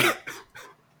winning.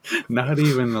 Not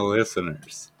even the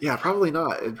listeners. Yeah, probably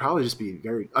not. It'd probably just be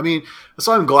very. I mean,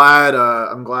 so I'm glad.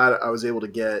 I'm glad I was able to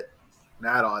get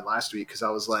Matt on last week because I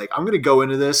was like, I'm gonna go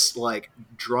into this like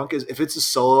drunk as if it's a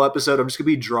solo episode. I'm just gonna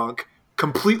be drunk,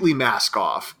 completely mask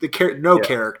off, no Yeah.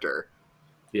 character,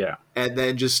 Yeah. and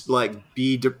then just like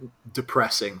be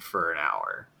depressing for an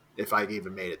hour if I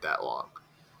even made it that long,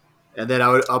 and then I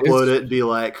would upload it and be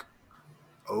like,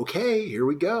 okay, here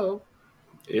we go.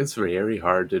 It's very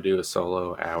hard to do a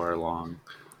solo hour-long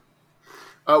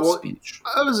Well, speech.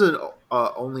 I was an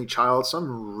only child, so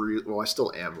I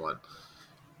still am one.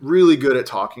 Really good at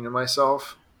talking to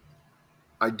myself.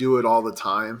 I do it all the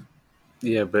time.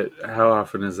 Yeah, but how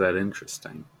often is that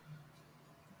interesting?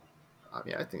 I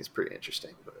mean, I think it's pretty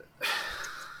interesting, but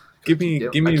Give me I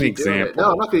an keep doing it. example.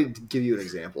 No, I'm not going to give you an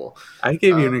example. I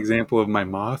gave you an example of my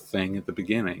moth thing at the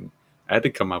beginning. I had to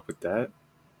come up with that.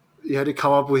 You had to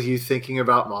come up with you thinking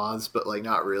about moths, but like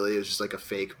not really. It was just like a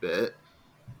fake bit.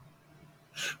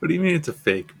 What do you mean it's a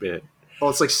fake bit?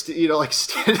 Well, it's like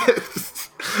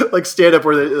like stand up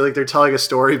where they're telling a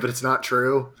story, but it's not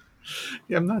true.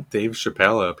 Yeah, I'm not Dave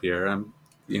Chappelle up here. I'm,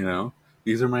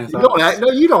 these are my You thoughts.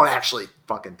 you don't actually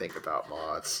fucking think about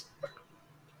moths.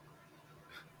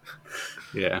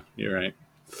 Yeah, you're right.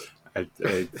 I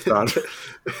thought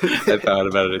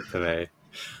about it today.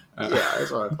 Yeah,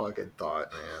 that's what I fucking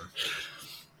thought, man.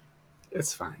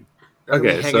 It's fine.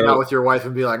 Okay, hanging out with your wife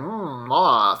and be like,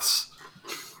 moths.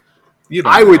 You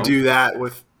don't I would know. do that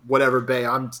with whatever bae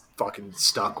I'm fucking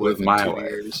stuck with With in my 2 wife.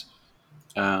 years.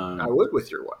 I would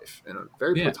with your wife in a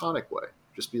very Yeah. platonic way.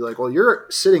 Just be like, well, you're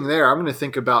sitting there. I'm going to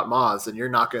think about moths, and you're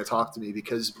not going to talk to me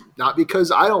not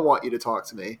because I don't want you to talk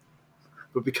to me,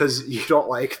 but because you don't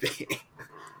like me.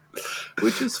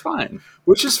 which is fine.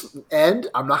 And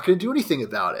I'm not going to do anything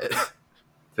about it.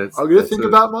 That's I'm going to that's think a-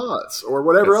 about moths or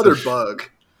whatever that's other a- bug.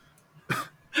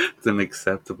 It's an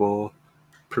acceptable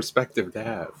perspective to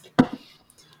have.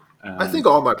 I think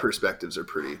all my perspectives are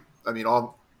pretty. I mean,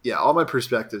 all my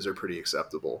perspectives are pretty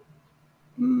acceptable.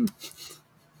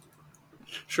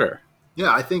 Sure.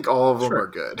 Yeah, I think all of them Sure. are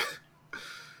good.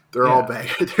 They're all bang.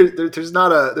 There's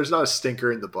not a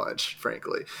stinker in the bunch,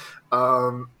 frankly.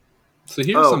 So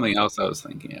here's something else I was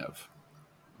thinking of.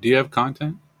 Do you have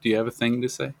content? Do you have a thing to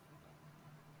say?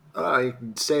 You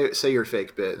can say your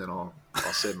fake bit, and then I'll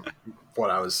say what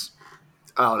I was.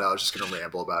 I don't know. I was just gonna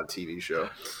ramble about a TV show.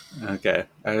 Okay.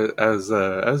 I was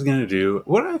gonna do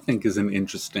what I think is an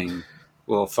interesting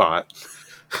little thought.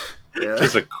 Yeah,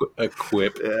 Just a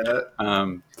quip. yeah.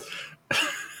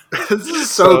 This is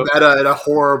so meta in a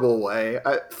horrible way.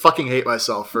 I fucking hate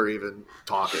myself for even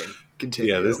talking.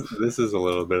 Continue. Yeah, this is a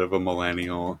little bit of a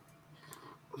millennial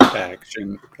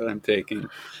action that I'm taking.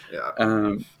 Yeah.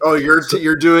 Um, Oh,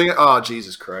 you're doing. Oh,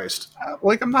 Jesus Christ.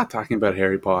 like, I'm not talking about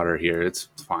Harry Potter here. It's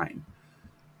fine.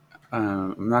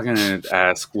 I'm not going to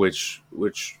ask which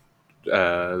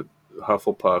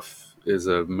Hufflepuff is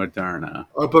a Moderna.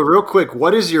 Oh, but real quick,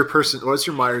 what's your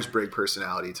Myers-Briggs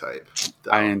personality type?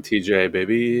 though? INTJ,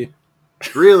 baby.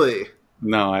 Really?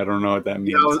 No, I don't know what that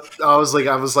means. Yeah, I was like,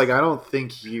 I don't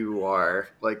think you are,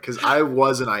 like, because I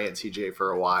was an INTJ for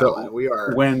a while, So, and we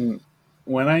are. when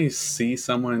I see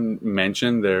someone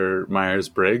mention their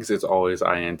Myers-Briggs, it's always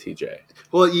INTJ.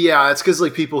 Well, yeah, it's because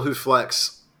like people who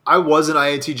flex. I was an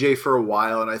INTJ for a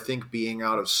while, and I think being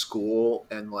out of school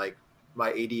and like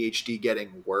my ADHD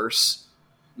getting worse.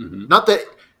 Mm-hmm. Not that.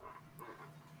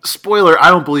 Spoiler,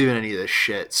 I don't believe in any of this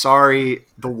shit. Sorry,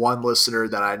 the one listener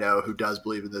that I know who does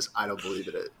believe in this, I don't believe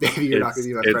in it. Maybe you're not going to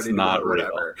be my friend anymore. Not or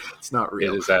whatever. It's not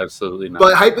real. It is absolutely not.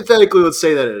 But hypothetically, let's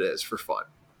say that it is for fun.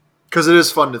 Because it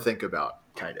is fun to think about,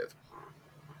 kind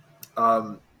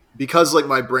of. Because like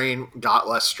my brain got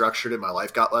less structured and my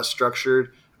life got less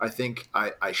structured, I think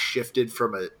I shifted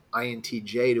from an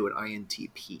INTJ to an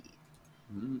INTP.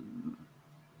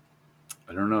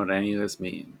 I don't know what any of this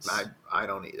means. I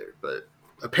don't either, but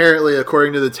apparently,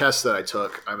 according to the test that I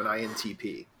took, I'm an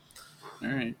INTP. All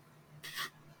right.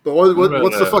 But What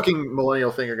what's the about, fucking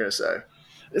millennial thing you're going to say?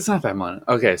 It's not that much.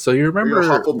 Okay, so you Are remember...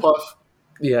 you a Hufflepuff?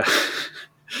 Yeah.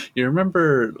 You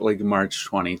remember, like, March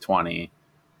 2020?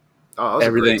 Oh, that was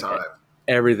everything, a great time.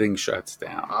 Everything shuts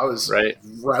down. I was right?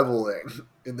 reveling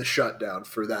in the shutdown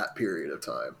for that period of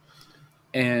time.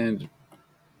 And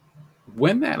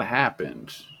when that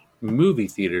happened, movie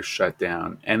theaters shut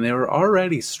down, and they were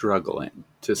already struggling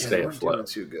to stay afloat. Doing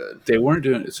too good. They weren't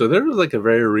doing it. So there was like a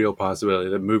very real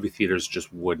possibility that movie theaters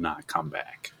just would not come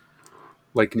back.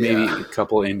 Like maybe a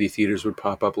couple indie theaters would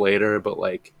pop up later, but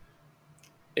like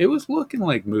it was looking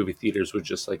like movie theaters would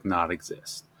just like not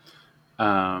exist.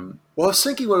 Well, I was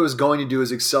thinking what it was going to do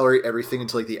is accelerate everything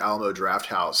into like the Alamo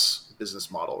Drafthouse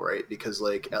business model, right? Because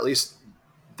like at least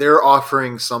they're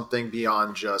offering something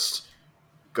beyond just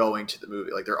going to the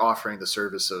movie. Like they're offering the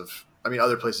service of. I mean,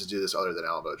 other places do this other than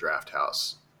Alamo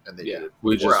Drafthouse, and they did it.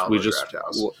 We just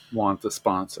Drafthouse. Want the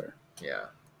sponsor. Yeah.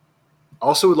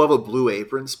 Also, would love a Blue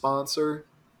Apron sponsor.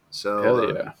 So,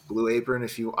 Hell yeah. Blue Apron.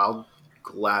 I'll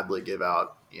gladly give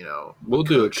out. We'll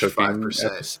do a Coach cooking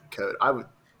 5% code.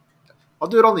 I'll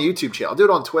do it on the YouTube channel. I'll do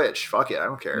it on Twitch. Fuck it, I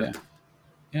don't care.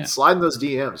 Yeah. Slide in those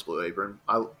DMs, Blue Apron.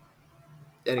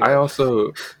 Anyway. I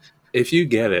also, if you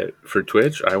get it for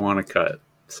Twitch, I want to cut.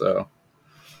 So,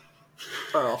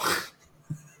 Oh,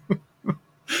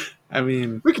 I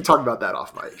mean, we can talk about that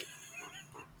off mic.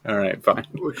 all right, fine.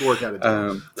 We can work out a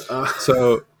deal.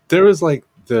 So there was like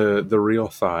the real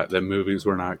thought that movies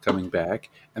were not coming back,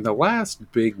 and the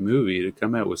last big movie to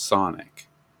come out was Sonic,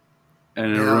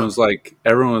 and everyone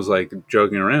was like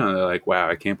joking around. They're like, "Wow,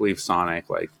 I can't believe Sonic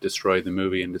like destroyed the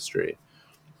movie industry."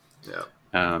 Yeah.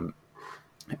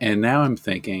 And now I've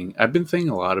been thinking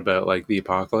a lot about like the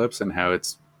apocalypse and how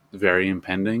it's very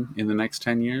impending in the next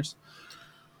 10 years.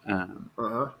 And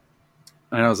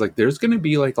I was like, there's going to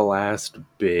be like a last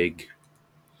big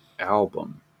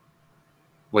album.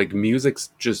 Like music's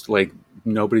just like,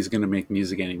 nobody's going to make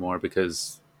music anymore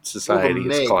because society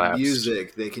has collapsed.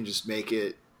 Music, they can just make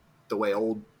it the way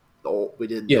we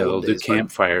did. Yeah, they'll do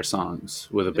campfire songs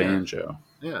with a banjo.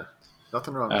 Yeah,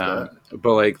 nothing wrong with that.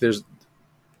 But like,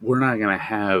 we're not going to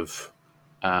have...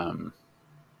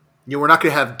 we're not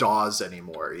going to have DAWs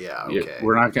anymore. Yeah, okay.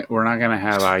 We're not going to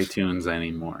have iTunes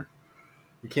anymore.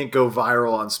 You can't go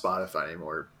viral on Spotify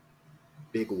anymore.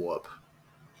 Big whoop.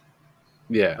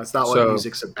 Yeah. That's not what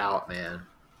music's about, man.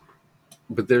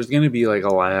 But there's going to be like a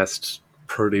last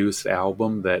produced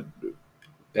album that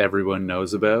everyone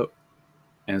knows about.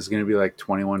 And it's going to be like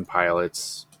 21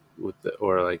 Pilots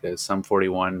or like a Sum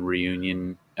 41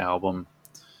 reunion album.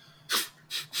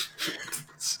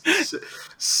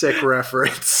 Sick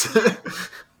reference.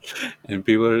 And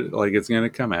people are like, it's going to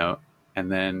come out,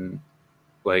 and then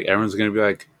like everyone's going to be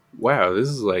like, wow, this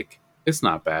is like, it's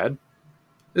not bad,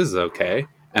 this is okay.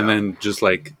 And then just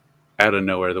like out of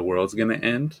nowhere the world's going to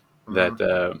end.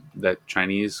 That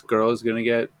Chinese girl is going to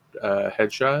get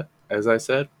headshot, as I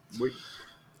said.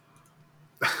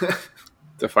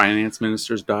 The finance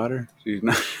minister's daughter. You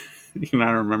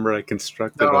not remember I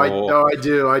constructed I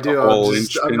do.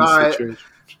 I'm not. Situation.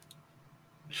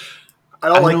 I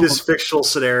don't like this fictional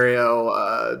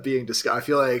scenario being discussed. I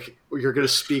feel like you're going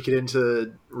to speak it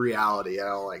into reality. I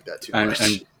don't like that too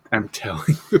much. I'm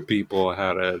telling the people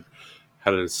how to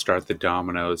start the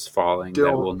dominoes falling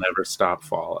that will never stop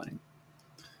falling.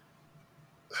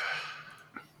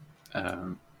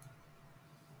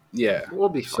 Yeah, We'll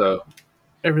be fine.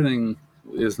 everything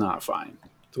is not fine.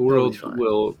 The It'll be world fine.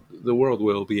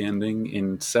 will be ending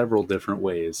in several different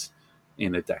ways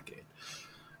in a decade.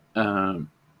 And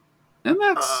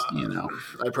that's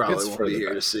I probably it's won't for be the here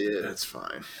to best. see it. It's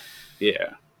fine.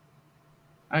 Yeah.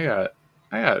 I got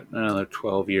another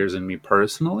 12 years in me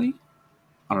personally.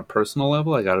 On a personal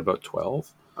level, I got about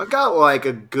 12, I got like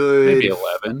a good maybe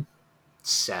 11.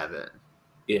 7.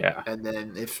 Yeah. And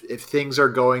then if things are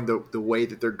going the way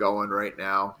that they're going right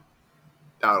now,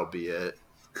 that'll be it.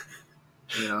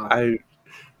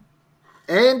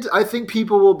 And I think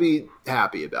people will be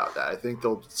happy about that. I think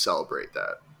they'll celebrate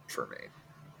that for me.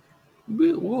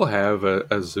 We'll have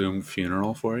a Zoom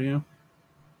funeral for you.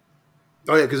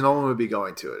 Oh yeah, because no one would be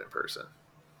going to it in person.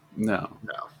 No.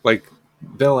 No. Like,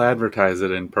 they'll advertise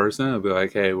it in person. It'll be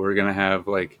like, hey, we're going to have,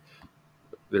 like,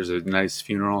 there's a nice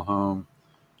funeral home.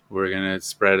 We're going to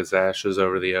spread his ashes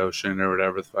over the ocean or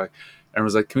whatever the fuck.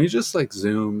 Everyone's like, can we just, like,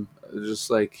 Zoom? Just,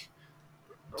 like,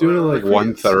 do it at, like,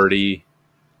 1:30.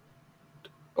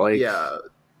 Like, Yeah.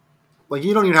 Like,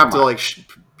 you don't even have to, Come on. like,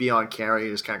 be on camera. You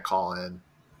just kind of call in.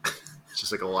 It's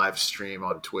just like a live stream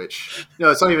on Twitch. No,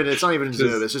 it's not even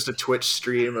Zoom. It's just a Twitch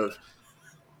stream of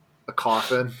a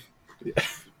coffin.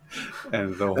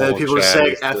 and the whole And then people are chat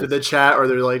saying is F in just- the chat, or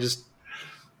they're like just,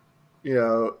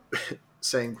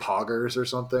 saying poggers or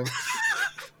something.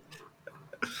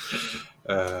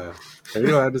 Are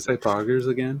you allowed to say poggers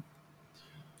again?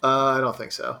 I don't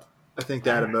think so. I think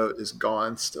that emote is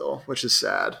gone still, which is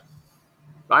sad.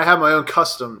 I have my own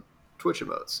custom Twitch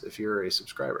emotes if you're a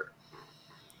subscriber.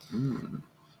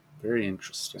 Very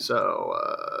interesting. So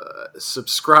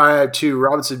subscribe to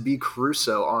Robinson B.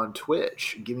 Crusoe on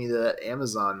Twitch. Give me the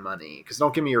Amazon money. Because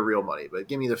don't give me your real money, but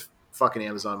give me the fucking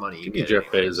Amazon money. You Give me get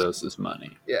Jeff anyways. Bezos'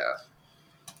 money. Yeah.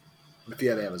 If you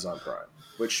have Amazon Prime,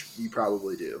 which you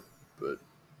probably do. But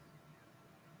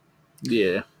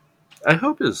Yeah. I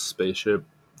hope his spaceship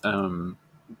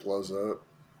blows up.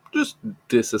 just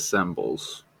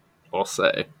disassembles, I'll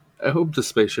say. I hope the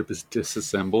spaceship is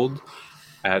disassembled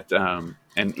at an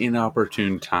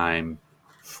inopportune time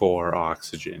for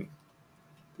oxygen.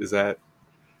 Is that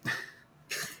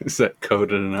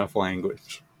coded enough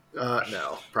language?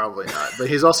 No, probably not. But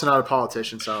he's also not a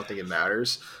politician, so I don't think it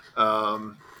matters.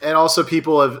 And also,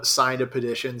 people have signed a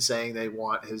petition saying they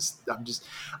want his.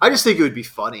 I just think it would be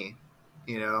funny.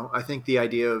 I think the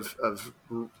idea of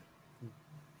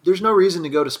there's no reason to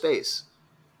go to space.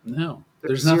 No,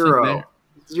 there's zero, nothing there.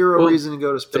 zero Well, reason to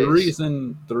go to space.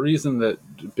 The reason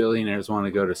that billionaires want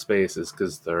to go to space is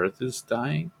because the Earth is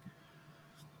dying.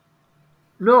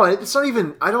 No, it's not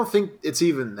even. I don't think it's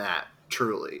even that.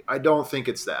 Truly, I don't think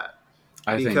it's that.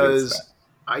 I think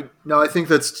I think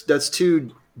that's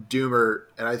too doomer,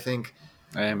 and I think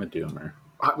I am a doomer.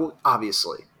 well,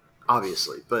 obviously,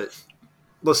 but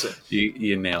listen,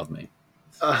 You nailed me.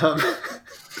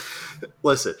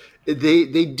 Listen,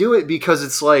 they do it because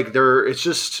it's like it's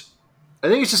just. I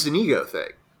think it's just an ego thing.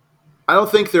 I don't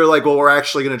think they're like, well, we're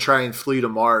actually going to try and flee to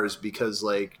Mars because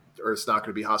like Earth's not going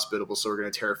to be hospitable, so we're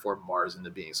going to terraform Mars into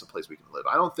being someplace we can live.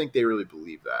 I don't think they really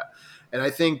believe that. And I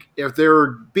think if they're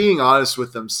being honest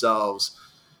with themselves,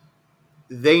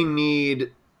 they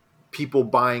need people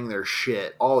buying their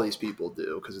shit. All these people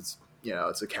do because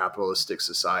it's a capitalistic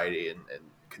society and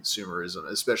consumerism,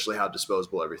 especially how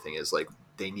disposable everything is. Like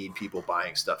they need people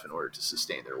buying stuff in order to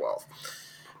sustain their wealth.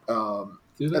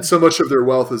 And so much of their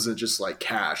wealth isn't just like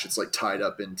cash. It's like tied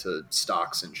up into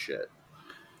stocks and shit.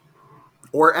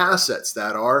 Or assets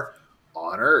that are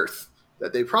on Earth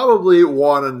that they probably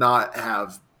want to not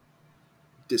have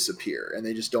disappear. And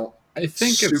they just don't I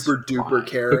think super it's duper fine,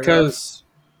 care because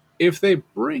if they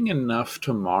bring enough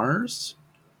to Mars,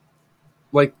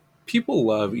 like people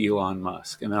love Elon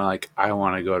Musk and they're like, I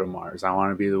want to go to Mars. I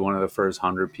want to be one of the first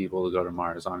 100 people to go to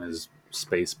Mars on his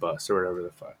space bus or whatever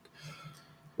the fuck.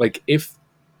 Like if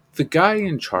the guy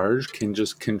in charge can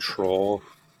just control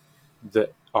the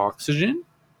oxygen,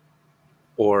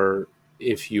 or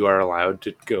if you are allowed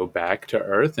to go back to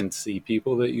Earth and see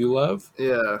people that you love,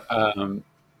 Yeah.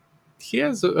 he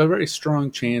has a very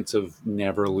strong chance of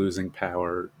never losing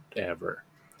power ever.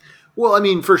 Well, I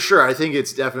mean, for sure. I think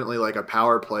it's definitely like a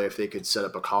power play if they could set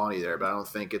up a colony there, but I don't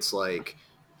think it's like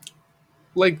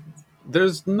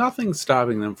there's nothing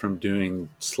stopping them from doing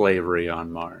slavery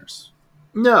on Mars.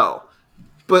 no.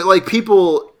 But like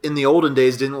people in the olden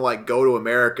days didn't like go to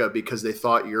America because they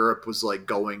thought Europe was like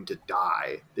going to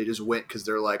die. They just went because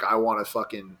they're like, I want to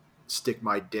fucking stick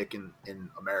my dick in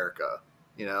America.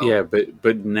 Yeah,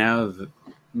 but now the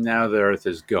Earth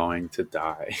is going to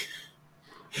die.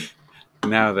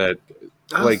 Now that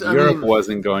Europe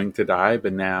wasn't going to die,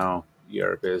 but now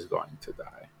Europe is going to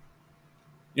die.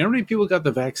 You know how many people got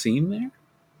the vaccine there?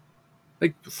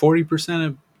 Like 40%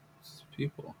 of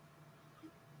people.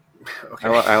 Okay.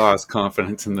 I lost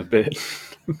confidence in the bit.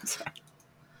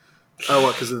 Oh,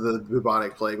 what? Because of the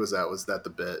bubonic plague? Was that the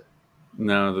bit?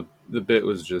 No, the bit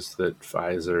was just that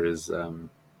Pfizer is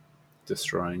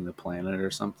destroying the planet or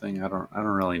something. I don't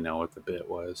really know what the bit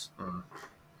was.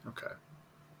 Okay.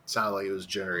 Sounded like it was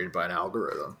generated by an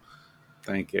algorithm.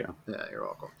 Thank you. Yeah, you're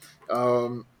welcome.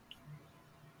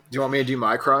 Do you want me to do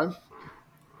my crime?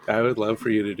 I would love for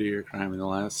you to do your crime in the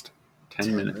last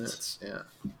 10 minutes. Yeah.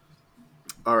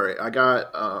 All right. I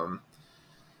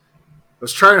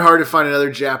was trying hard to find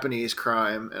another Japanese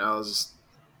crime, and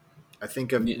I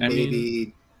think I've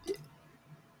maybe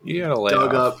you gotta lay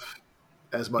dug off. up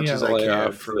as much as I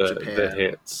can from Japan. The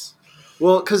hits.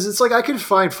 Well, because it's like I could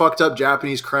find fucked up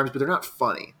Japanese crimes, but they're not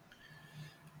funny.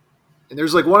 And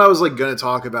there's like one I was like going to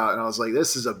talk about, and I was like,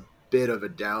 this is a bit of a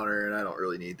downer, and I don't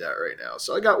really need that right now.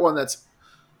 So I got one that's,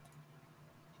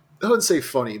 I wouldn't say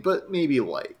funny, but maybe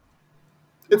light.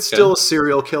 It's still a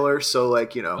serial killer, so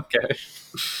like, you know. Okay.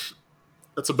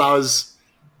 That's about as,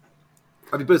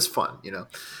 I mean, but it's fun, you know.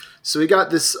 So we got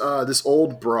this this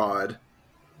old broad,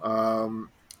 Leonarda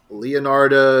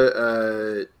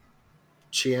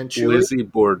Cianciulli, Lizzie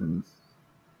Borden,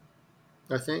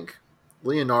 I think.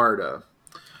 Leonarda.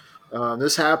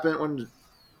 This happened when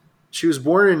she was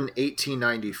born in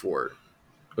 1894.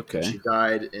 Okay. She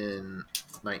died in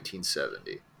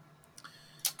 1970.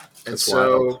 And That's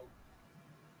so, wild.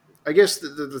 I guess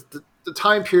the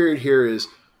time period here is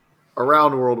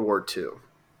around World War II.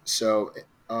 So,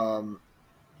 I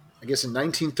guess in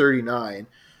 1939,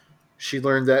 she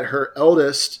learned that her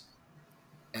eldest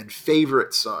and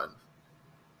favorite son,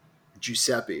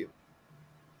 Giuseppe,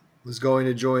 was going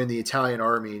to join the Italian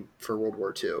army for World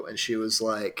War II. And she was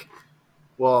like,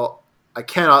 well, I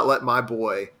cannot let my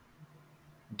boy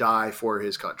die for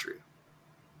his country.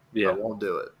 Yeah. I won't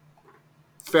do it.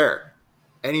 Fair.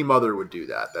 Any mother would do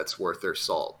that. That's worth their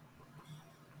salt.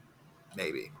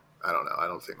 Maybe. I don't know. I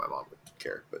don't think my mom would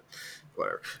care, but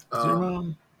whatever. Is your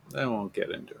mom? I won't get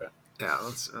into it. Yeah,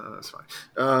 that's fine.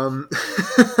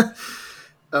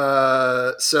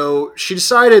 So she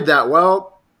decided that,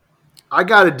 well, I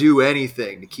got to do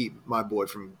anything to keep my boy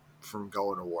from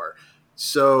going to war.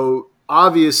 So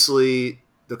obviously,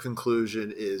 the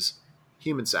conclusion is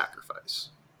human sacrifice.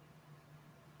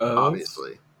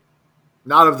 Obviously,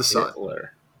 not of the son.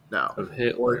 Hitler. No, Of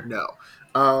Hitler.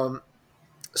 no.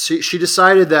 She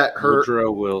decided that her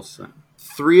Woodrow Wilson.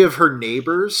 3 of her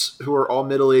neighbors, who are all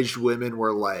middle-aged women,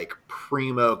 were like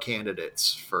primo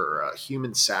candidates for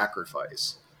human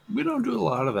sacrifice. We don't do a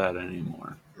lot of that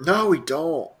anymore. No, we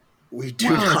don't. We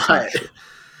do Well, that's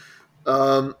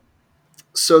not.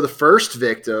 So the first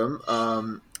victim,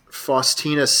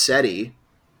 Faustina Setti,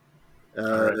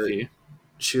 R.I.P.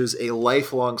 she was a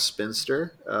lifelong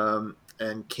spinster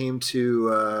and came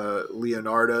to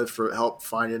Leonarda for help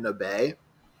finding a bay.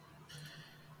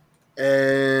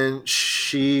 And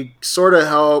she sort of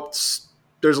helped.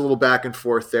 There's a little back and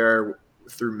forth there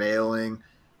through mailing.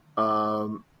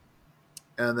 And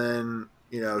then,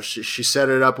 you know, she set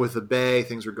it up with the bay.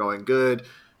 Things were going good.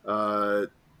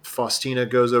 Faustina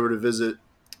goes over to visit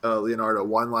Leonarda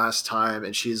one last time,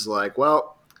 and she's like,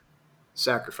 well,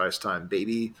 sacrifice time,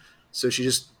 baby. So she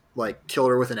just, like, killed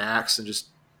her with an axe and just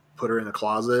put her in the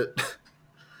closet.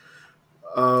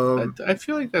 I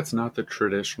feel like that's not the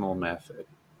traditional method.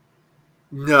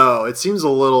 No, it seems a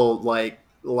little like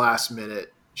last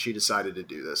minute she decided to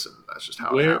do this, and that's just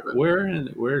how it happened.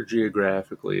 Where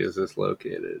geographically is this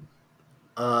located?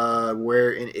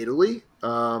 Where in Italy?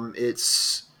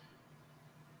 It's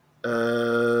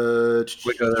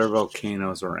Which other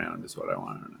volcanoes around is what I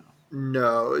want to know.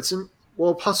 no, it's in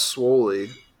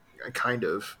Pozzuoli, kind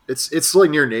of. It's like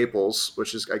near Naples,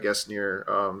 which is I guess near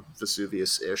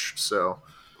Vesuvius-ish. So,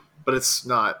 but it's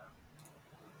not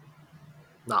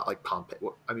like Pompeii.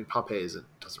 Well, I mean, Pompeii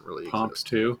doesn't really exist.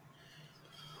 Too.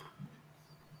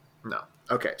 No.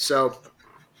 Okay, so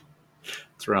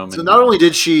It's Roman. So not only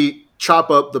did she chop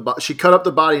up she cut up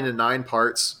the body into 9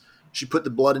 parts. She put the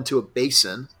blood into a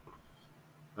basin,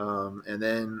 and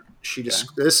then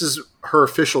this is her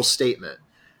official statement.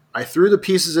 I threw the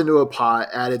pieces into a pot,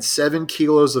 added 7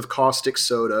 kilos of caustic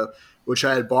soda, which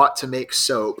I had bought to make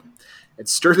soap, and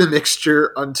stirred the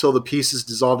mixture until the pieces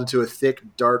dissolved into a thick,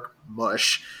 dark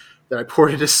mush that I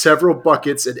poured into several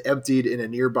buckets and emptied in a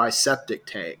nearby septic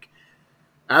tank.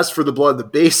 As for the blood in the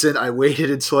basin, I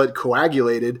waited until it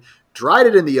coagulated, dried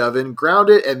it in the oven, ground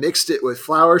it, and mixed it with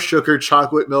flour, sugar,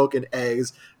 chocolate milk, and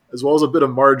eggs, as well as a bit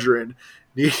of margarine,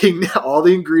 kneading all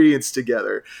the ingredients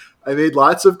together. I made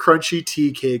lots of crunchy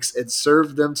tea cakes and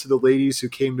served them to the ladies who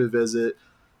came to visit.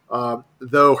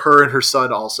 though her and her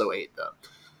son also ate them.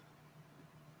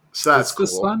 So that's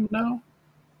Does the cool. son know?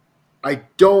 I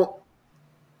don't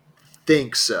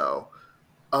think so.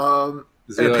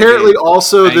 Is And he like, apparently, "Hey,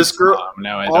 also this thanks, girl. Mom.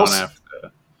 Now I also- don't have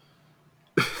to.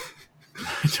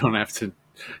 I don't have to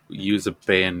use a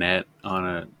bayonet on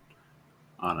a.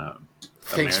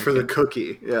 Thanks for the American.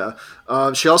 cookie.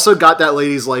 Yeah. She also got that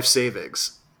lady's life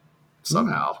savings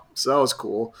somehow. So that was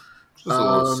cool. Just a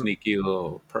little Um, sneaky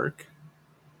little perk.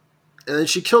 And then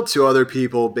she killed 2 other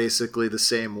people basically the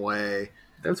same way.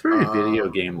 That's very video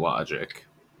game logic.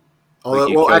 Although, Like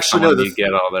you well, kill actually, someone, no. you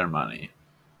get all their money.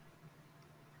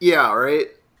 Yeah, right.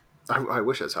 I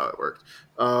wish that's how it worked.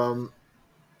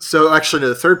 So actually, no,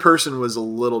 the third person was a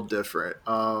little different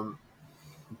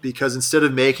because instead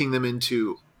of making them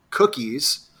into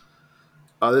cookies,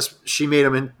 she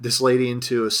made this lady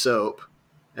into a soap,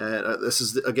 and this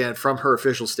is again from her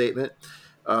official statement.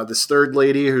 This third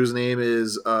lady, whose name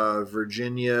is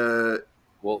Virginia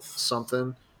Wolf.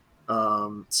 something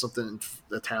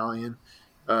Italian.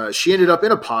 She ended up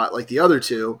in a pot like the other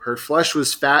 2. Her flesh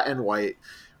was fat and white.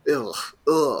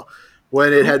 Ugh.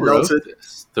 When it had Who wrote melted,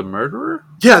 this? The murderer?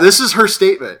 yeah, this is her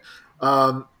statement.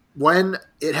 When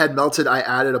it had melted, I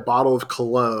added a bottle of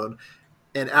cologne,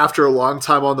 and after a long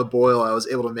time on the boil, I was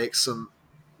able to make some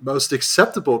most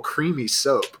acceptable creamy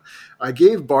soap. I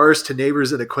gave bars to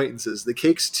neighbors and acquaintances. The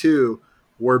cakes, too,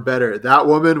 were better. That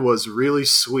woman was really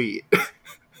sweet.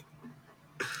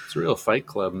 It's a real Fight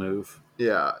Club move.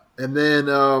 Yeah. And then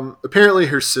apparently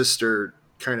her sister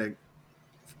kind of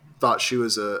thought she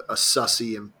was a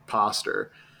sussy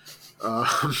imposter.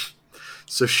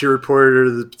 So she reported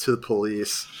her to the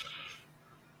police.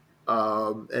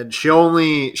 And she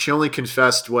only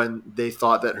confessed when they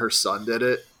thought that her son did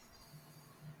it.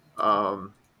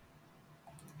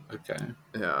 Okay.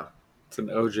 Yeah. It's an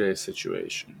OJ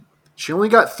situation. She only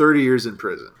got 30 years in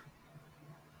prison.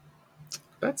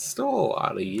 That's still a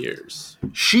lot of years.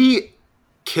 She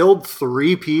killed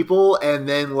 3 people and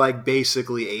then like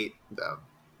basically ate them.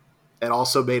 And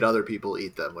also made other people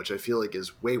eat them, which I feel like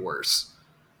is way worse.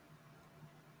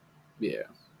 Yeah.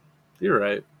 You're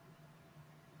right.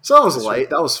 So that was That's light.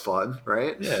 That was fun,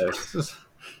 right? Yeah. It's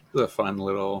a fun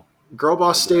little Girl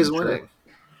boss stays adventure. winning.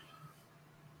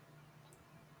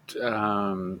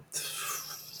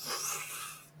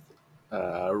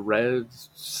 Red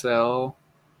Cell.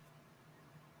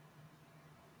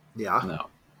 Yeah. No.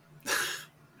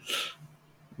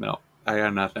 No. I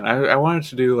got nothing. I wanted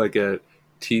to do like a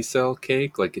T-cell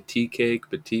cake, like a tea cake,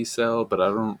 but T-cell, but I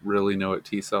don't really know what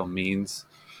T-cell means.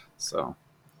 So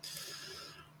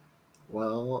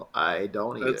Well, I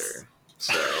don't That's- either.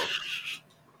 So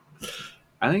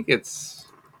I think it's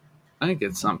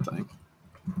something.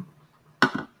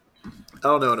 I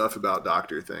don't know enough about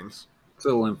doctor things. It's a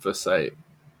lymphocyte.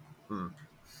 Hmm.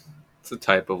 It's a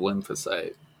type of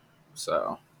lymphocyte.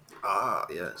 So Ah,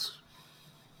 yes.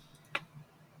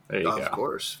 there you Of go.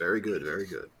 course. Very good. Very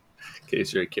good. In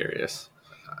case you're curious.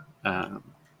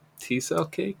 T-cell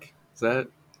cake?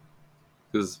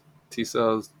 Is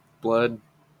T-cells blood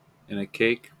in a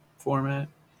cake format?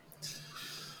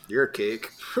 You're a cake.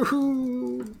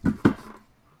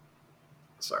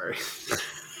 Sorry.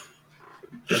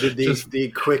 I did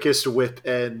the quickest whip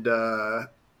and dab.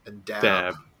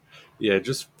 Dab. Yeah,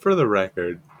 just for the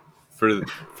record, for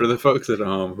the folks at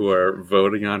home who are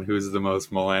voting on who's the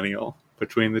most millennial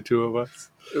between the 2 of us.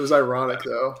 It was ironic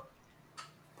though.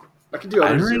 I can do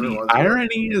other Zoomer ones.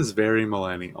 Irony is very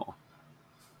millennial.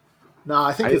 No,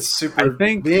 I think I- it's super. I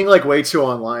think- being like way too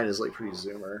online is like pretty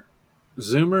Zoomer.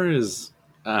 Zoomer is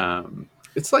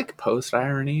it's like post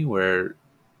irony where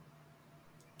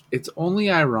it's only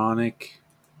ironic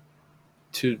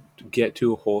to get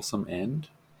to a wholesome end.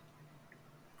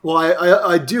 Well,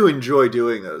 I do enjoy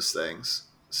doing those things.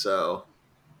 So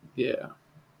Yeah.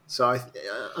 I'm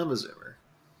a Zoomer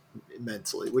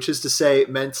mentally, which is to say,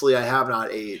 mentally, I have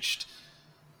not aged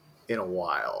in a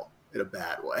while in a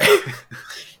bad way.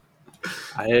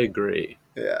 I agree.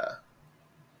 Yeah,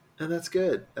 and that's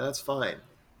good. And that's fine.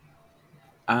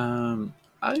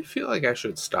 I feel like I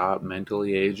should stop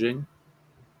mentally aging.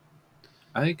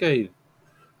 I think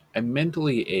I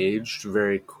mentally aged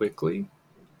very quickly,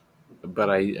 but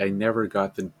I never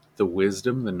got the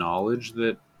wisdom, the knowledge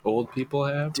that old people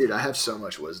have. Dude, I have so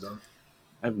much wisdom.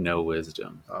 I have no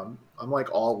wisdom. I'm like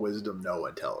all wisdom, no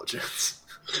intelligence.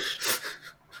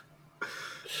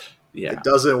 Yeah. It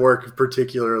doesn't work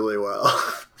particularly well.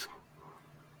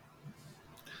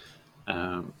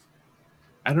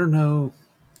 I don't know.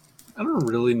 I don't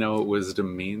really know what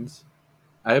wisdom means.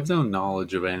 I have no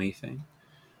knowledge of anything.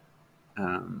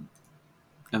 And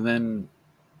then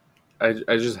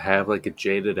I just have like a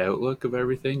jaded outlook of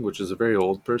everything, which is a very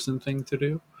old person thing to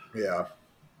do. Yeah.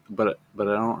 But I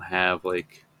don't have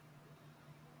like,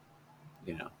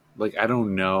 like I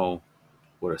don't know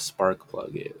what a spark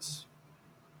plug is.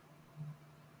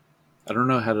 I don't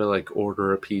know how to like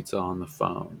order a pizza on the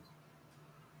phone.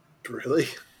 Really?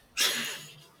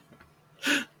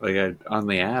 Like on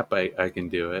the app, I can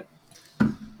do it.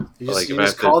 You But, just, like, you if I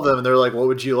just have to- call them and they're like, what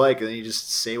would you like? And then you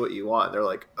just say what you want. And they're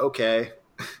like, okay.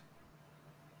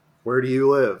 Where do you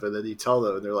live? And then you tell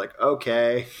them and they're like,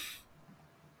 okay.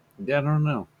 Yeah, I don't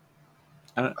know.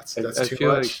 That's I too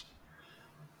feel much. like,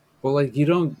 well, like you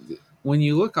don't. When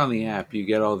you look on the app, you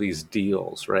get all these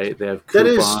deals, right? They have That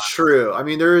is coupons. true. I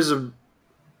mean, there is a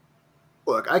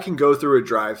look. I can go through a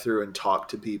drive-through and talk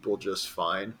to people just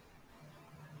fine.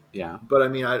 Yeah, But I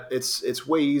mean, it's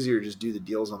way easier to just do the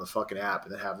deals on the fucking app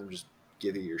and then have them just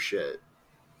give you your shit.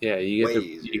 yeah. You Way get to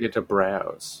easier. you get to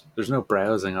browse. There's no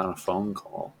browsing on a phone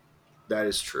call. That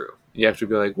is true. You have to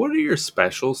be like, "What are your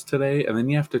specials today?" And then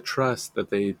you have to trust that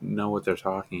they know what they're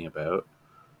talking about.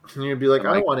 And you'd be like, And,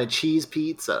 I like- want a cheese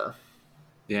pizza.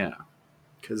 Yeah,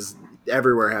 Because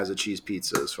everywhere has a cheese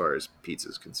pizza as far as pizza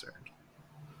is concerned.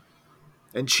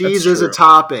 And cheese is a true.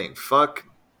 topping. Fuck.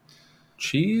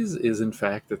 cheese is in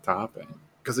fact a topping.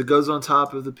 Because it goes on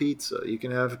top of the pizza. You can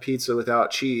have a pizza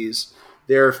without cheese.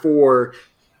 Therefore,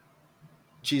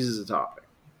 cheese is a topping.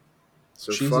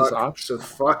 So Cheese is fuck, optional. so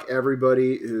fuck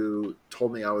everybody who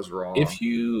told me I was wrong. If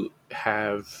you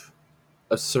have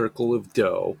a circle of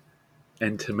dough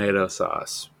and tomato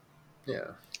sauce,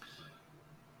 yeah.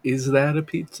 is that a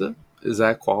pizza? Does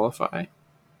that qualify?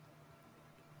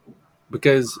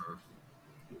 Because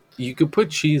you could put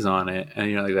cheese on it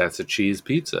and you're like, that's a cheese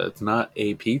pizza. It's not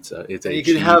a pizza. It's And a you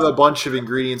can cheese. have a bunch of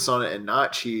ingredients on it and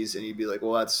not cheese, and you'd be like,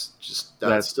 well, that's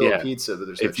That's- still yeah. a pizza, but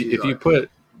there's no If cheese you, if on you it. put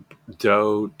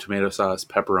dough, tomato sauce,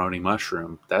 pepperoni,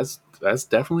 mushroom, that's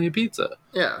definitely a pizza.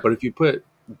 Yeah. But if you put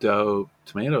dough,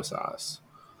 tomato sauce,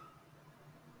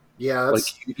 Yeah, like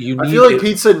that's you I need feel like it-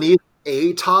 pizza needs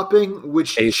a topping,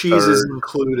 which A cheese is third.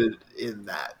 included in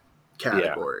that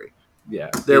category. yeah,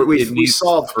 There- it- we- it we needs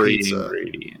solved 3 pizza.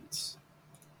 ingredients.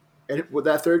 And with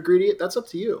that third ingredient, that's up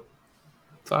to you.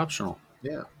 It's optional.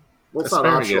 Yeah. Well, it's not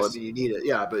Asparagus. optional. I mean, you need it.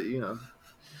 Yeah, but you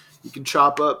can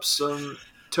chop up some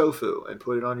tofu and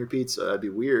put it on your pizza. That'd be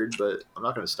weird, but I'm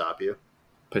not going to stop you.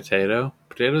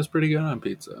 Potato's pretty good on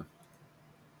pizza.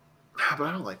 But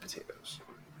I don't like potatoes.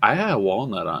 I had a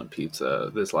walnut on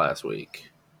pizza this last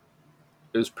week.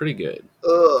 It was pretty good.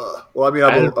 Ugh. Well, I mean,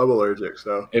 I'm allergic,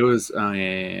 so. It was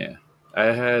yeah. I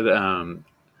had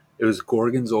it was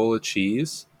gorgonzola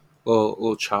cheese,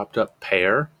 little chopped up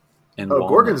pear, and Oh, walnuts.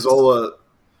 gorgonzola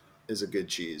is a good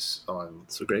cheese on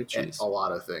It's a great cheese. a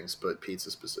lot of things, but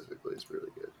pizza specifically is really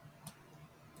good.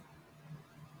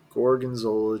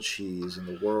 Gorgonzola cheese and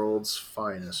the world's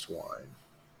finest wine.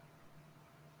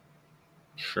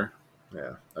 Sure.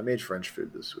 Yeah, I made French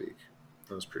food this week.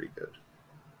 It was pretty good.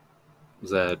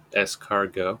 Was that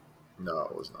escargot? No,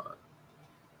 it was not.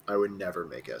 I would never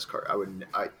make escargot.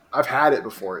 I've had it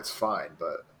before. It's fine,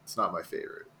 but it's not my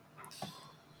favorite.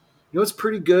 You know what's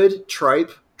pretty good?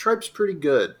 Tripe. Tripe's pretty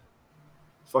good.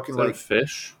 Fucking Is that a like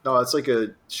fish? no, it's like a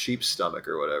sheep's stomach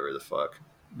or whatever the fuck.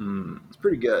 Mm, It's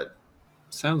pretty good.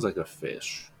 sounds like a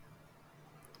fish.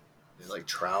 Like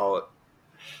trout.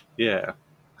 Yeah.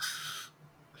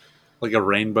 Like a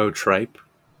rainbow tripe.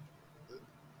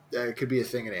 Yeah, it could be a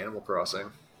thing in Animal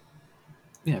Crossing.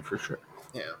 Yeah, for sure.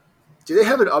 Yeah. Do they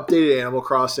have an updated Animal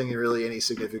Crossing in really any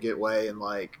significant way? And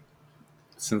like,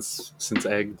 Since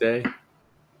Egg Day.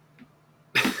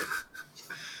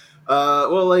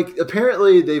 well, like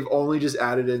apparently they've only just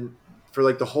added in for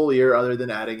like the whole year, other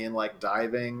than adding in like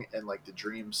diving and like the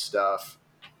dream stuff.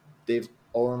 They've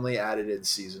only added in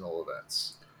seasonal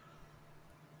events.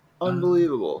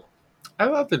 Unbelievable. I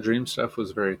thought the dream stuff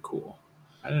was very cool.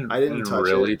 I didn't touch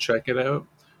really it. check it out.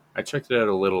 I checked it out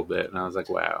a little bit, and I was like,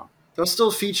 wow. They'll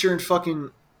still feature in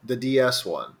fucking the DS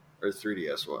one or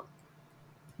 3DS one.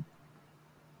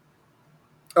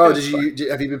 Oh, Yeah, it's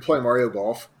have you been playing Mario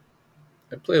Golf?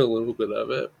 I played a little bit of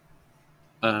it.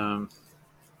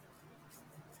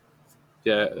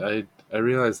 Yeah, I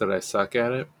realized that I suck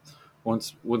at it.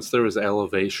 Once there was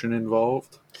elevation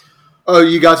involved. Oh,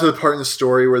 you got to the part in the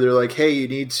story where they're like, "Hey, you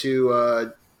need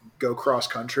to go cross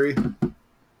country."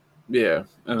 Yeah.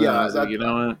 And then Yeah, I was like, you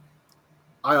know what?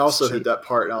 I also Sweet. hit that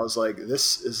part, and I was like,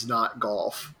 "This is not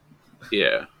golf.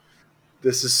 Yeah.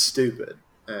 This is stupid."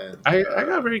 And I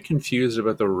got very confused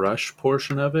about the rush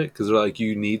portion of it because they're like,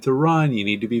 you need to run, you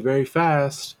need to be very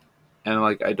fast. And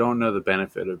like, I don't know the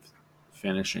benefit of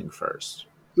finishing first.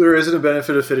 there isn't a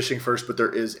benefit of finishing first, but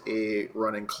there is a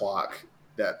running clock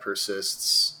that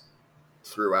persists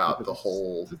throughout the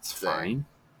whole It's thing. fine.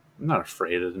 I'm not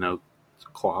afraid of no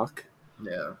clock.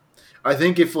 Yeah. I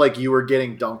think if like you were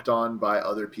getting dunked on by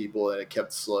other people and it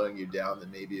kept slowing you down,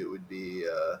 then maybe it would be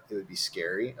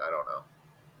scary. I don't know.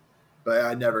 But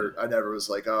I never was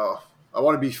like, oh, I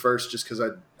want to be first just because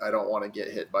I don't want to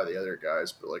get hit by the other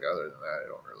guys. But like other than that, I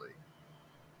don't really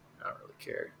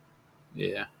care.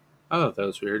 Yeah. I thought that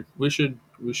was weird. We should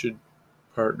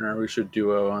partner. We should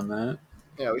duo on that.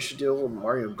 Yeah, we should do a little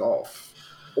Mario Golf,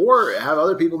 or have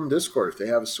other people in Discord if they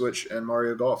have a Switch and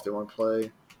Mario Golf. They want to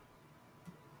play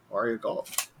Mario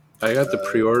Golf. I got the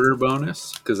pre-order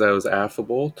bonus because I was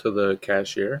affable to the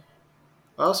cashier.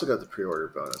 I also got the pre-order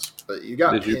bonus, but you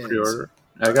got Did pins. you pre-order?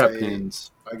 I got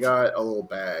pins. I got a little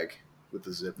bag with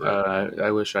the zipper.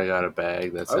 I wish I got a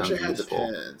bag. That I wish sounds I had useful.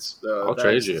 the pins. I'll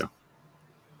trade you.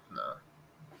 No.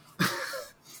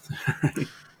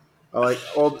 I like.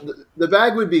 Well, the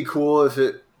bag would be cool if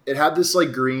it had this like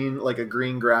a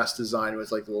green grass design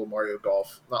with like the little Mario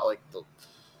Golf, not like the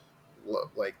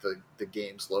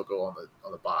game's logo on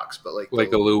the box, but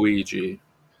like a Luigi.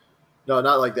 No,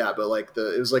 not like that, but like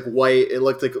it was like white. It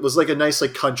looked like it was like a nice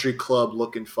like country club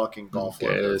looking fucking golf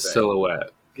logo thing.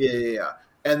 Silhouette. Yeah.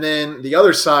 And then the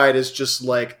other side is just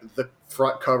like the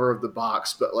front cover of the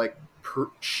box, but like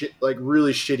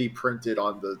really shitty printed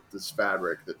on this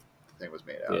fabric that the thing was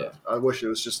made out of. I wish it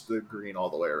was just the green all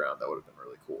the way around. That would have been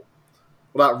really cool.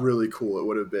 Well, not really cool. It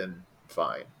would have been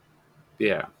fine.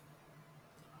 Yeah.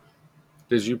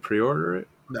 Did you pre-order it?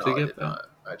 No, I did not.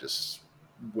 I just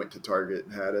went to Target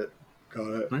and had it.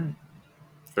 Got it. Right.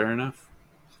 Fair enough.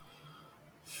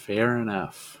 Fair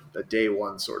enough. A day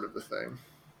one sort of a thing.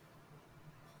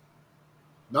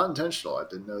 Not intentional. I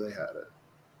didn't know they had it.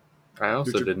 I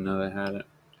also didn't know they had it.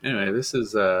 Anyway, this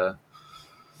is the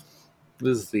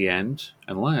end.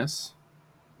 Unless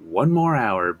one more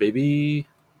hour, baby.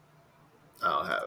 I don't have